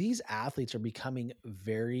 these athletes are becoming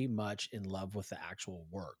very much in love with the actual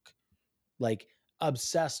work, like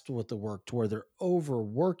obsessed with the work to where they're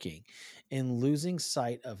overworking and losing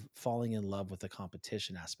sight of falling in love with the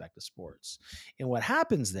competition aspect of sports. And what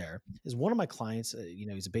happens there is one of my clients,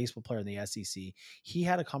 he's a baseball player in the SEC. He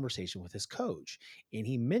had a conversation with his coach and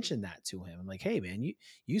he mentioned that to him. I'm like, hey man,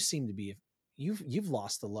 you seem to be you've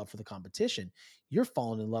lost the love for the competition. You're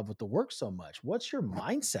falling in love with the work so much. What's your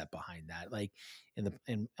mindset behind that? Like,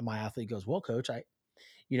 and my athlete goes, well, coach,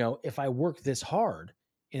 if I work this hard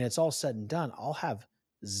and it's all said and done, I'll have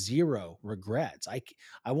zero regrets.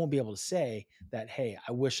 I won't be able to say that, hey,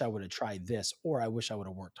 I wish I would have tried this or I wish I would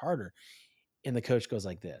have worked harder. And the coach goes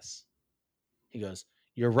like this. He goes,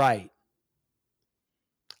 you're right.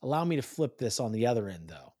 Allow me to flip this on the other end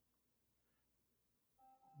though.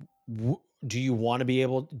 Do you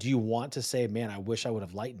want to say, man, I wish I would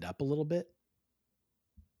have lightened up a little bit?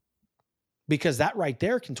 Because that right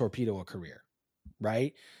there can torpedo a career,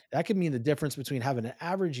 right? That could mean the difference between having an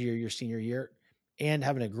average year your senior year and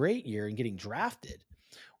having a great year and getting drafted.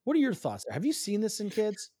 What are your thoughts there? Have you seen this in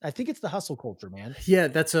kids? I think it's the hustle culture, man. Yeah,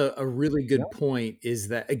 that's a really Yeah. good point. Is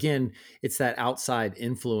that, again, it's that outside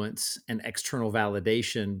influence and external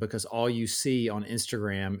validation, because all you see on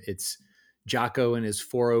Instagram, it's Jocko and his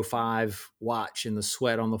 405 watch and the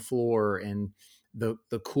sweat on the floor and the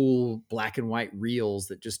cool black and white reels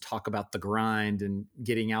that just talk about the grind and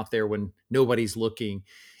getting out there when nobody's looking.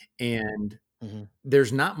 And Mhm.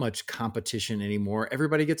 there's not much competition anymore.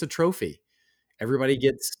 Everybody gets a trophy. Everybody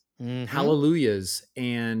gets Mhm. hallelujahs.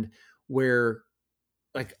 And where,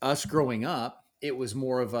 like us growing up, it was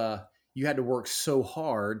more of a, you had to work so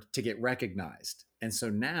hard to get recognized. And so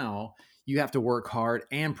now you have to work hard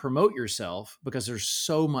and promote yourself because there's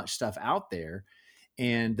so much stuff out there.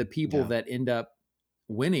 And the people Yeah. that end up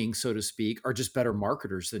winning, so to speak, are just better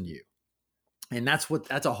marketers than you. And that's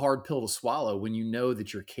a hard pill to swallow when you know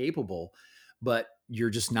that you're capable, but you're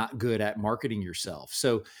just not good at marketing yourself.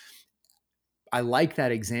 So I like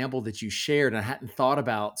that example that you shared. I hadn't thought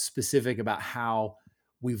about specific about how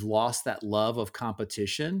we've lost that love of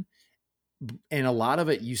competition. And a lot of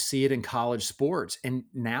it, you see it in college sports. And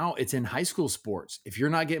now it's in high school sports. If you're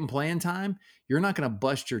not getting playing time, you're not going to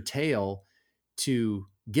bust your tail to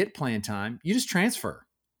get playing time. You just transfer.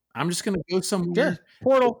 I'm just going to go Sure. somewhere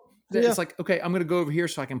Portal. See that ya. it's like, okay, I'm going to go over here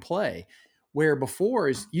so I can play. Where before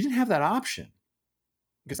is you didn't have that option.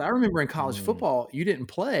 Because I remember in college Mm. football, you didn't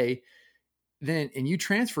play then and you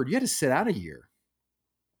transferred, you had to sit out a year.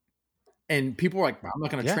 And people were like, I'm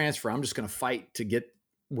not going to Yeah. transfer. I'm just going to fight to get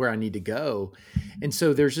where I need to go. And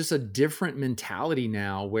so there's just a different mentality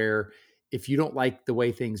now where if you don't like the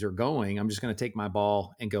way things are going, I'm just going to take my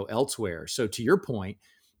ball and go elsewhere. So to your point,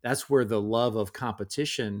 that's where the love of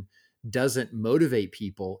competition doesn't motivate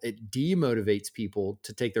people. It demotivates people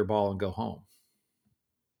to take their ball and go home.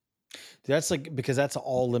 That's like because that's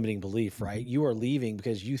all limiting belief, right? Mhm. You are leaving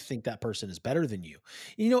because you think that person is better than you.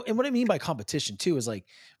 And what I mean by competition too is like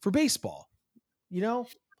for baseball, you know,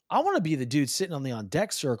 I want to be the dude sitting on the on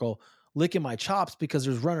deck circle licking my chops because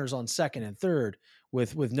there's runners on second and third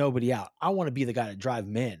with nobody out. I want to be the guy to drive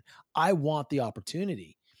them in. I want the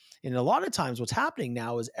opportunity. And a lot of times what's happening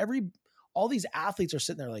now is all these athletes are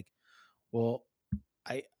sitting there like, well,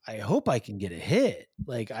 I hope I can get a hit.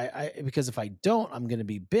 Like because if I don't, I'm gonna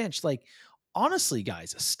be benched. Like, honestly,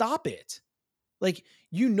 guys, stop it. Like,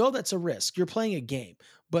 that's a risk. You're playing a game,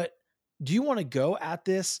 but do you want to go at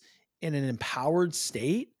this in an empowered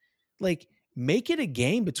state? Like, make it a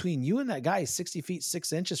game between you and that guy 60 feet,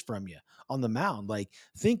 6 inches from you on the mound. Like,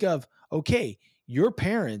 think of, okay, your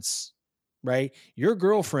parents, right? Your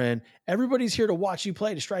girlfriend, everybody's here to watch you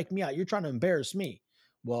play to strike me out. You're trying to embarrass me.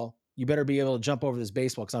 Well, you better be able to jump over this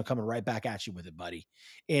baseball because I'm coming right back at you with it, buddy.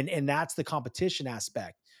 And that's the competition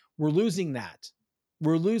aspect. We're losing that.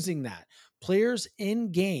 We're losing that. Players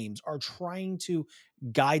in games are trying to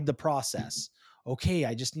guide the process. Okay,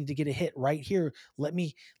 I just need to get a hit right here. Let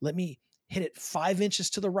me hit it 5 inches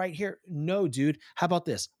to the right here. No, dude. How about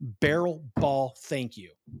this? Barrel ball. Thank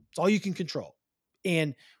you. It's all you can control.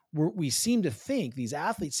 And we seem to think, these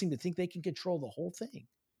athletes seem to think they can control the whole thing.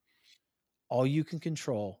 All you can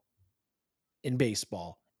control in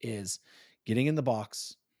baseball is getting in the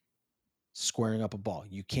box, squaring up a ball.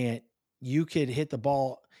 You could hit the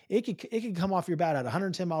ball. It could come off your bat at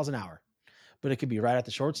 110 miles an hour, but it could be right at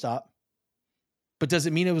the shortstop. But does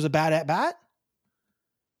it mean it was a bad at bat?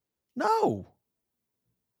 No.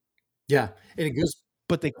 Yeah. And it goes,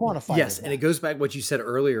 But they quantify yes, it. and it goes back to what you said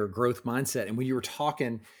earlier, growth mindset. And when you were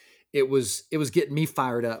talking, it was getting me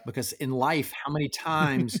fired up, because in life, how many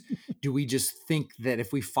times do we just think that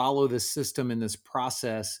if we follow this system and this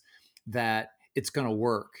process that it's going to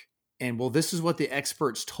work? And well, this is what the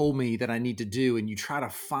experts told me that I need to do. And you try to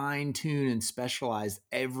fine tune and specialize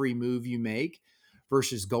every move you make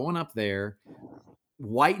versus going up there,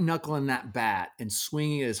 white knuckling that bat and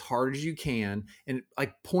swinging it as hard as you can, and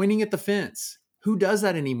like pointing at the fence. Who does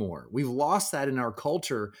that anymore? We've lost that in our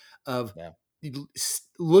culture of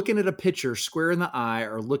looking at a pitcher square in the eye,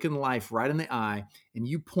 or looking life right in the eye, and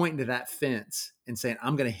you pointing to that fence and saying,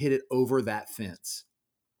 I'm going to hit it over that fence.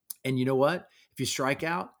 And you know what? If you strike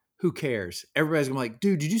out, who cares? Everybody's going to be like,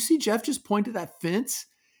 dude, did you see Jeff just point to that fence?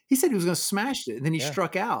 He said he was going to smash it, and then he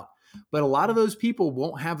struck out. But a lot of those people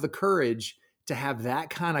won't have the courage to have that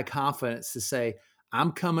kind of confidence to say,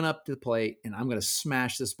 I'm coming up to the plate and I'm going to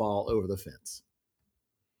smash this ball over the fence.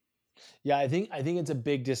 Yeah, I think it's a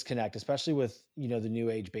big disconnect, especially with, the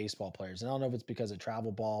new age baseball players. And I don't know if it's because of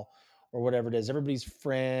travel ball or whatever it is. Everybody's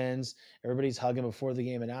friends, everybody's hugging before the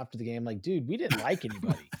game and after the game. Like, dude, we didn't like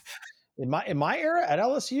anybody. In my era at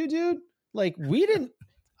LSU, dude, like we didn't.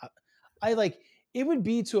 I like it would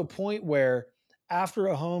be to a point where after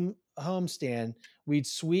a homestand, we'd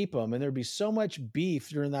sweep them, and there'd be so much beef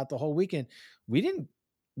during the whole weekend. We didn't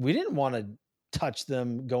want to touch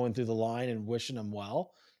them going through the line and wishing them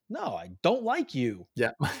well. No, I don't like you.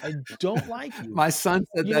 Yeah. I don't like you. My son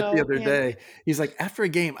said that the other day. He's like, after a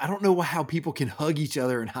game, I don't know how people can hug each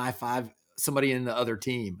other and high five somebody in the other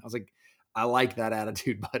team. I was like, I like that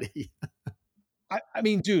attitude, buddy. I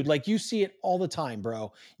mean, dude, like you see it all the time,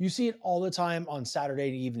 bro. You see it all the time on Saturday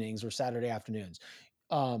evenings or Saturday afternoons.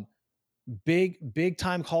 Big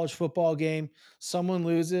time college football game. Someone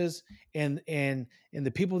loses, and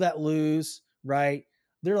the people that lose, right?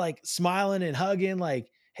 They're like smiling and hugging,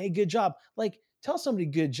 like, hey, good job. Like, tell somebody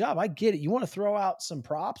good job. I get it. You want to throw out some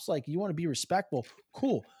props, like you want to be respectful.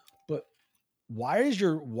 Cool. But why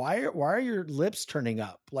are your lips turning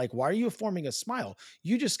up? Like, why are you forming a smile?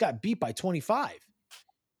 You just got beat by 25.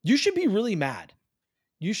 You should be really mad.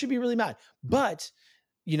 But,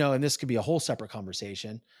 and this could be a whole separate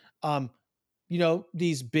conversation.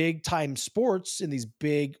 These big time sports and these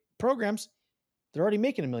big programs, they're already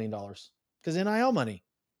making $1 million because NIL money.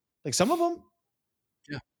 Like some of them,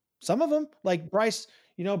 like Bryce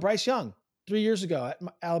Young 3 years ago at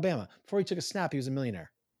Alabama, before he took a snap, he was a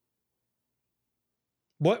millionaire.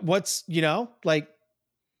 What's, like,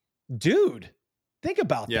 dude, think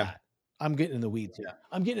about that. I'm getting in the weeds here.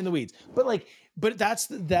 I'm getting in the weeds, but that's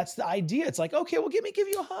the idea. It's like, okay, well, give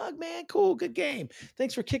you a hug, man. Cool. Good game.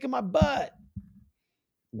 Thanks for kicking my butt.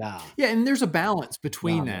 Nah. Yeah. And there's a balance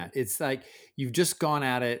between that. Man. It's like, you've just gone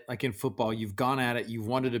at it, like in football, you've gone at it. You've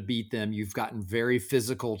wanted to beat them. You've gotten very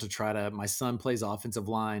physical to try to, my son plays offensive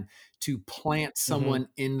line, to plant someone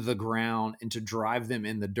in the ground and to drive them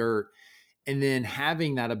in the dirt. And then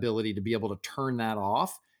having that ability to be able to turn that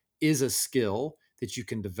off is a skill that you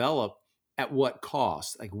can develop. At what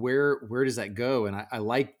cost? Like where does that go? And I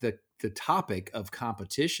like the topic of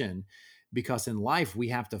competition, because in life we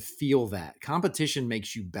have to feel that competition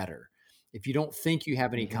makes you better. If you don't think you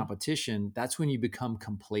have any competition, that's when you become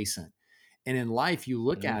complacent. And in life, you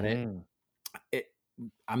look at it,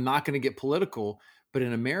 I'm not going to get political, but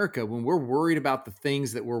in America, when we're worried about the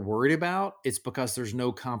things that we're worried about, it's because there's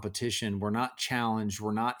no competition. We're not challenged.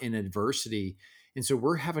 We're not in adversity. And so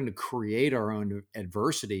we're having to create our own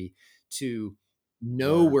adversity to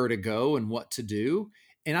know where to go and what to do.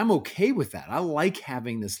 And I'm okay with that. I like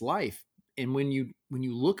having this life. And when you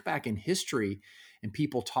look back in history and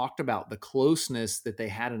people talked about the closeness that they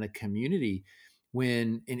had in a community,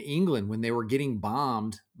 when in England, when they were getting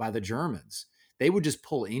bombed by the Germans, they would just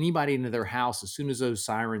pull anybody into their house as soon as those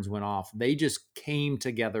sirens went off. They just came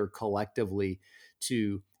together collectively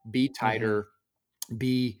to be tighter,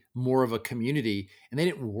 be more of a community. And they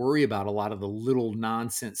didn't worry about a lot of the little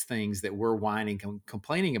nonsense things that we're whining and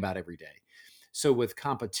complaining about every day. So with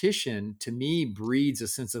competition, to me, breeds a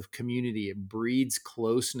sense of community. It breeds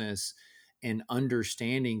closeness and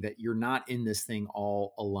understanding that you're not in this thing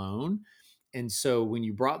all alone. And so when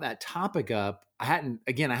you brought that topic up, I hadn't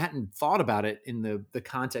thought about it in the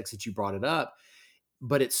context that you brought it up.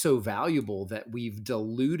 but it's so valuable that we've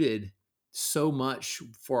diluted so much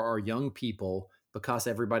for our young people because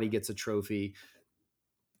everybody gets a trophy,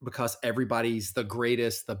 because everybody's the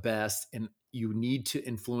greatest, the best, and you need to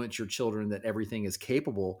influence your children that everything is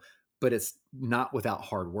capable, but it's not without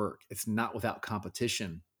hard work. It's not without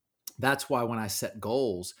competition. That's why when I set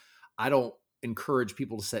goals, I don't encourage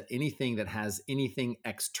people to set anything that has anything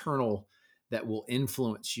external that will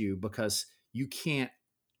influence you, because you can't,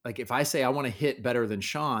 like if I say I want to hit better than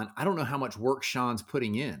Sean, I don't know how much work Sean's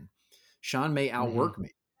putting in. Sean may Mhm. outwork me.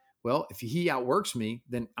 Well, if he outworks me,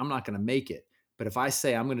 then I'm not going to make it. But if I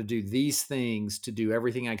say I'm going to do these things to do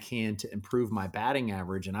everything I can to improve my batting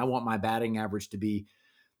average, and I want my batting average to be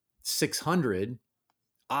 600,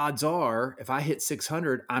 odds are if I hit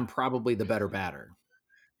 600, I'm probably the better batter.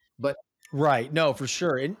 But Right. No, for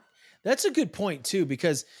sure. And that's a good point too,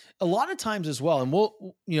 because a lot of times as well, and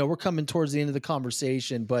we're coming towards the end of the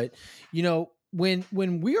conversation, but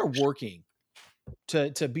when we are working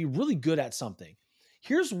to be really good at something,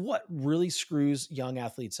 here's what really screws young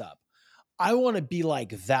athletes up. I want to be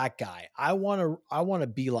like that guy. I want to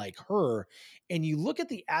be like her. And you look at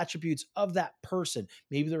the attributes of that person.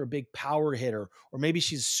 Maybe they're a big power hitter, or maybe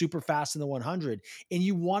she's super fast in the 100, and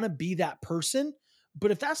you want to be that person. But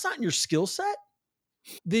if that's not in your skill set,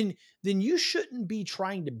 then you shouldn't be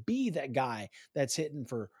trying to be that guy that's hitting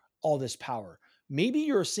for all this power. Maybe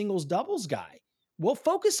you're a singles doubles guy. Well,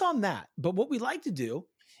 focus on that. But what we like to do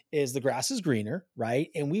is the grass is greener, right?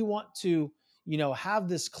 And we want to, have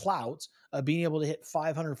this clout of being able to hit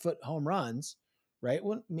 500-foot home runs, right?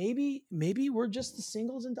 Well, maybe we're just the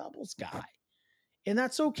singles and doubles guy. And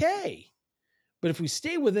that's okay. But if we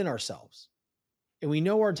stay within ourselves and we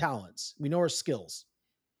know our talents, we know our skills,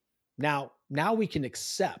 now we can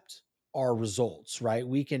accept our results, right?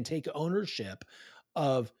 We can take ownership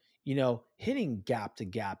of, hitting gap to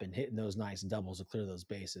gap and hitting those nice doubles to clear those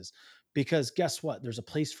bases. Because guess what? There's a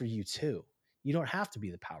place for you too. You don't have to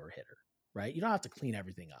be the power hitter, right? You don't have to clean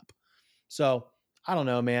everything up. So I don't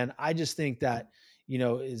know, man. I just think that,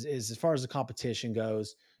 as far as the competition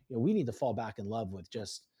goes, we need to fall back in love with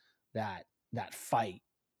just that fight,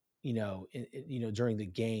 during the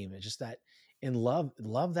game. It's just that and love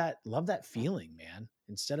that feeling, man,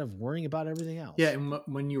 instead of worrying about everything yeah, else. and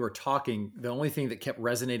when you were talking, the only thing that kept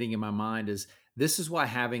resonating in my mind is this is why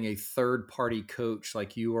having a third party coach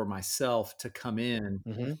like you or myself to come in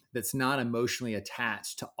Hmm. that's not emotionally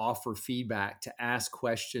attached, to offer feedback, to ask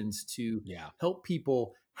questions, to Yeah. help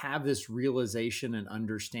people have this realization and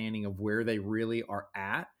understanding of where they really are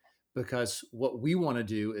at. Because what we want to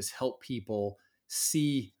do is help people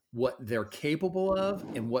see what they're capable of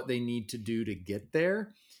and what they need to do to get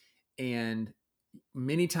there. And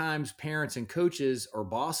many times parents and coaches or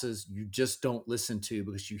bosses you just don't listen to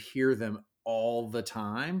because you hear them all the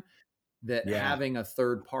time. That Yeah. having a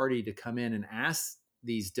third party to come in and ask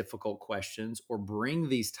these difficult questions or bring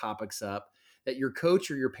these topics up, that your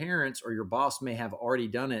coach or your parents or your boss may have already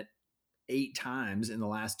done it 8 times in the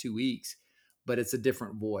last 2 weeks, but it's a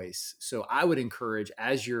different voice. So I would encourage,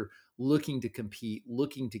 as you're looking to compete,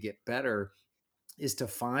 looking to get better, is to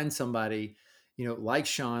find somebody, like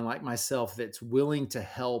Sean, like myself, that's willing to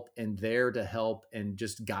help and there to help and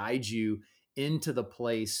just guide you into the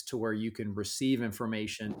place to where you can receive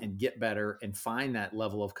information and get better and find that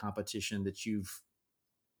level of competition that you've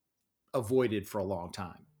avoided for a long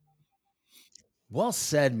time. Well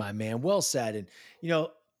said, my man. Well said.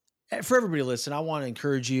 And for everybody listening, I want to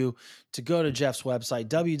encourage you to go to Jeff's website,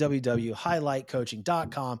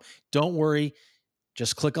 www.highlightcoaching.com. Don't worry.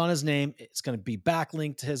 Just click on his name. It's going to be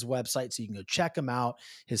backlinked to his website, so you can go check him out.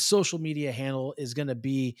 His social media handle is going to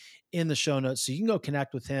be in the show notes, so you can go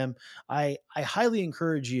connect with him. I highly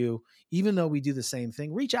encourage you, even though we do the same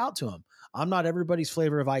thing, reach out to him. I'm not everybody's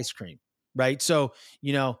flavor of ice cream, right? So,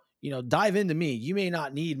 dive into me. You may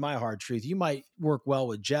not need my hard truth. You might work well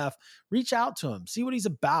with Jeff. Reach out to him, see what he's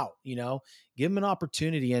about, give him an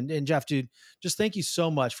opportunity. And Jeff, dude, just thank you so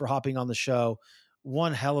much for hopping on the show.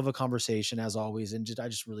 One hell of a conversation as always. And I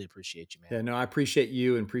just really appreciate you, man. Yeah, no, I appreciate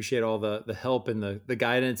you and appreciate all the help and the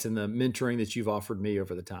guidance and the mentoring that you've offered me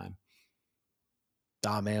over the time.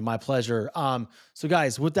 Man, my pleasure. So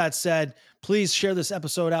guys, with that said, please share this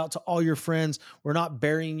episode out to all your friends. We're not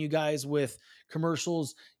burying you guys with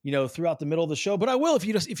commercials, throughout the middle of the show, but I will if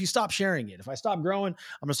you stop sharing it. If I stop growing,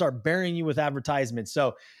 I'm gonna start burying you with advertisements.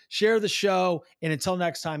 So share the show. And until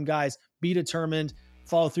next time, guys, be determined,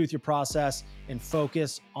 follow through with your process, and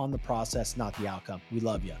focus on the process, not the outcome. We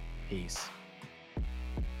love you. Peace.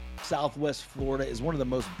 Southwest Florida is one of the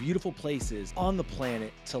most beautiful places on the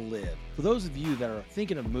planet to live. For those of you that are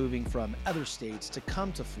thinking of moving from other states to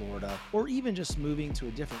come to Florida, or even just moving to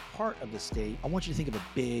a different part of the state, I want you to think of a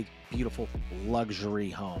big, beautiful luxury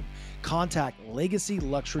home. Contact Legacy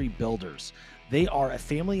Luxury Builders. They are a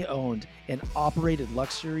family-owned and operated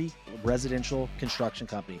luxury residential construction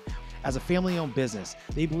company. As a family-owned business,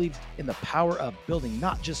 they believe in the power of building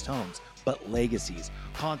not just homes, but legacies.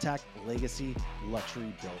 Contact Legacy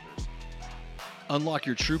Luxury Builders. Unlock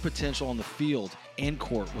your true potential on the field and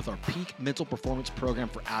court with our Peak Mental Performance Program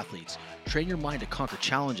for athletes. Train your mind to conquer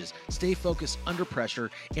challenges, stay focused under pressure,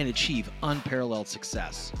 and achieve unparalleled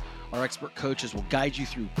success. Our expert coaches will guide you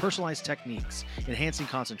through personalized techniques, enhancing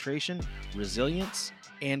concentration, resilience,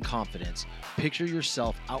 and confidence. Picture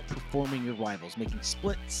yourself outperforming your rivals, making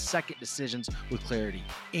split-second decisions with clarity,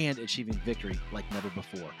 and achieving victory like never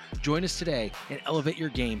before. Join us today and elevate your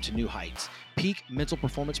game to new heights. Peak Mental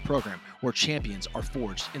Performance Program, where champions are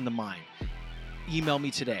forged in the mind. Email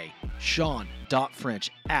me today,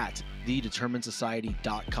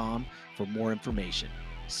 sean.french@thedeterminedsociety.com for more information.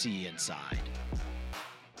 See you inside.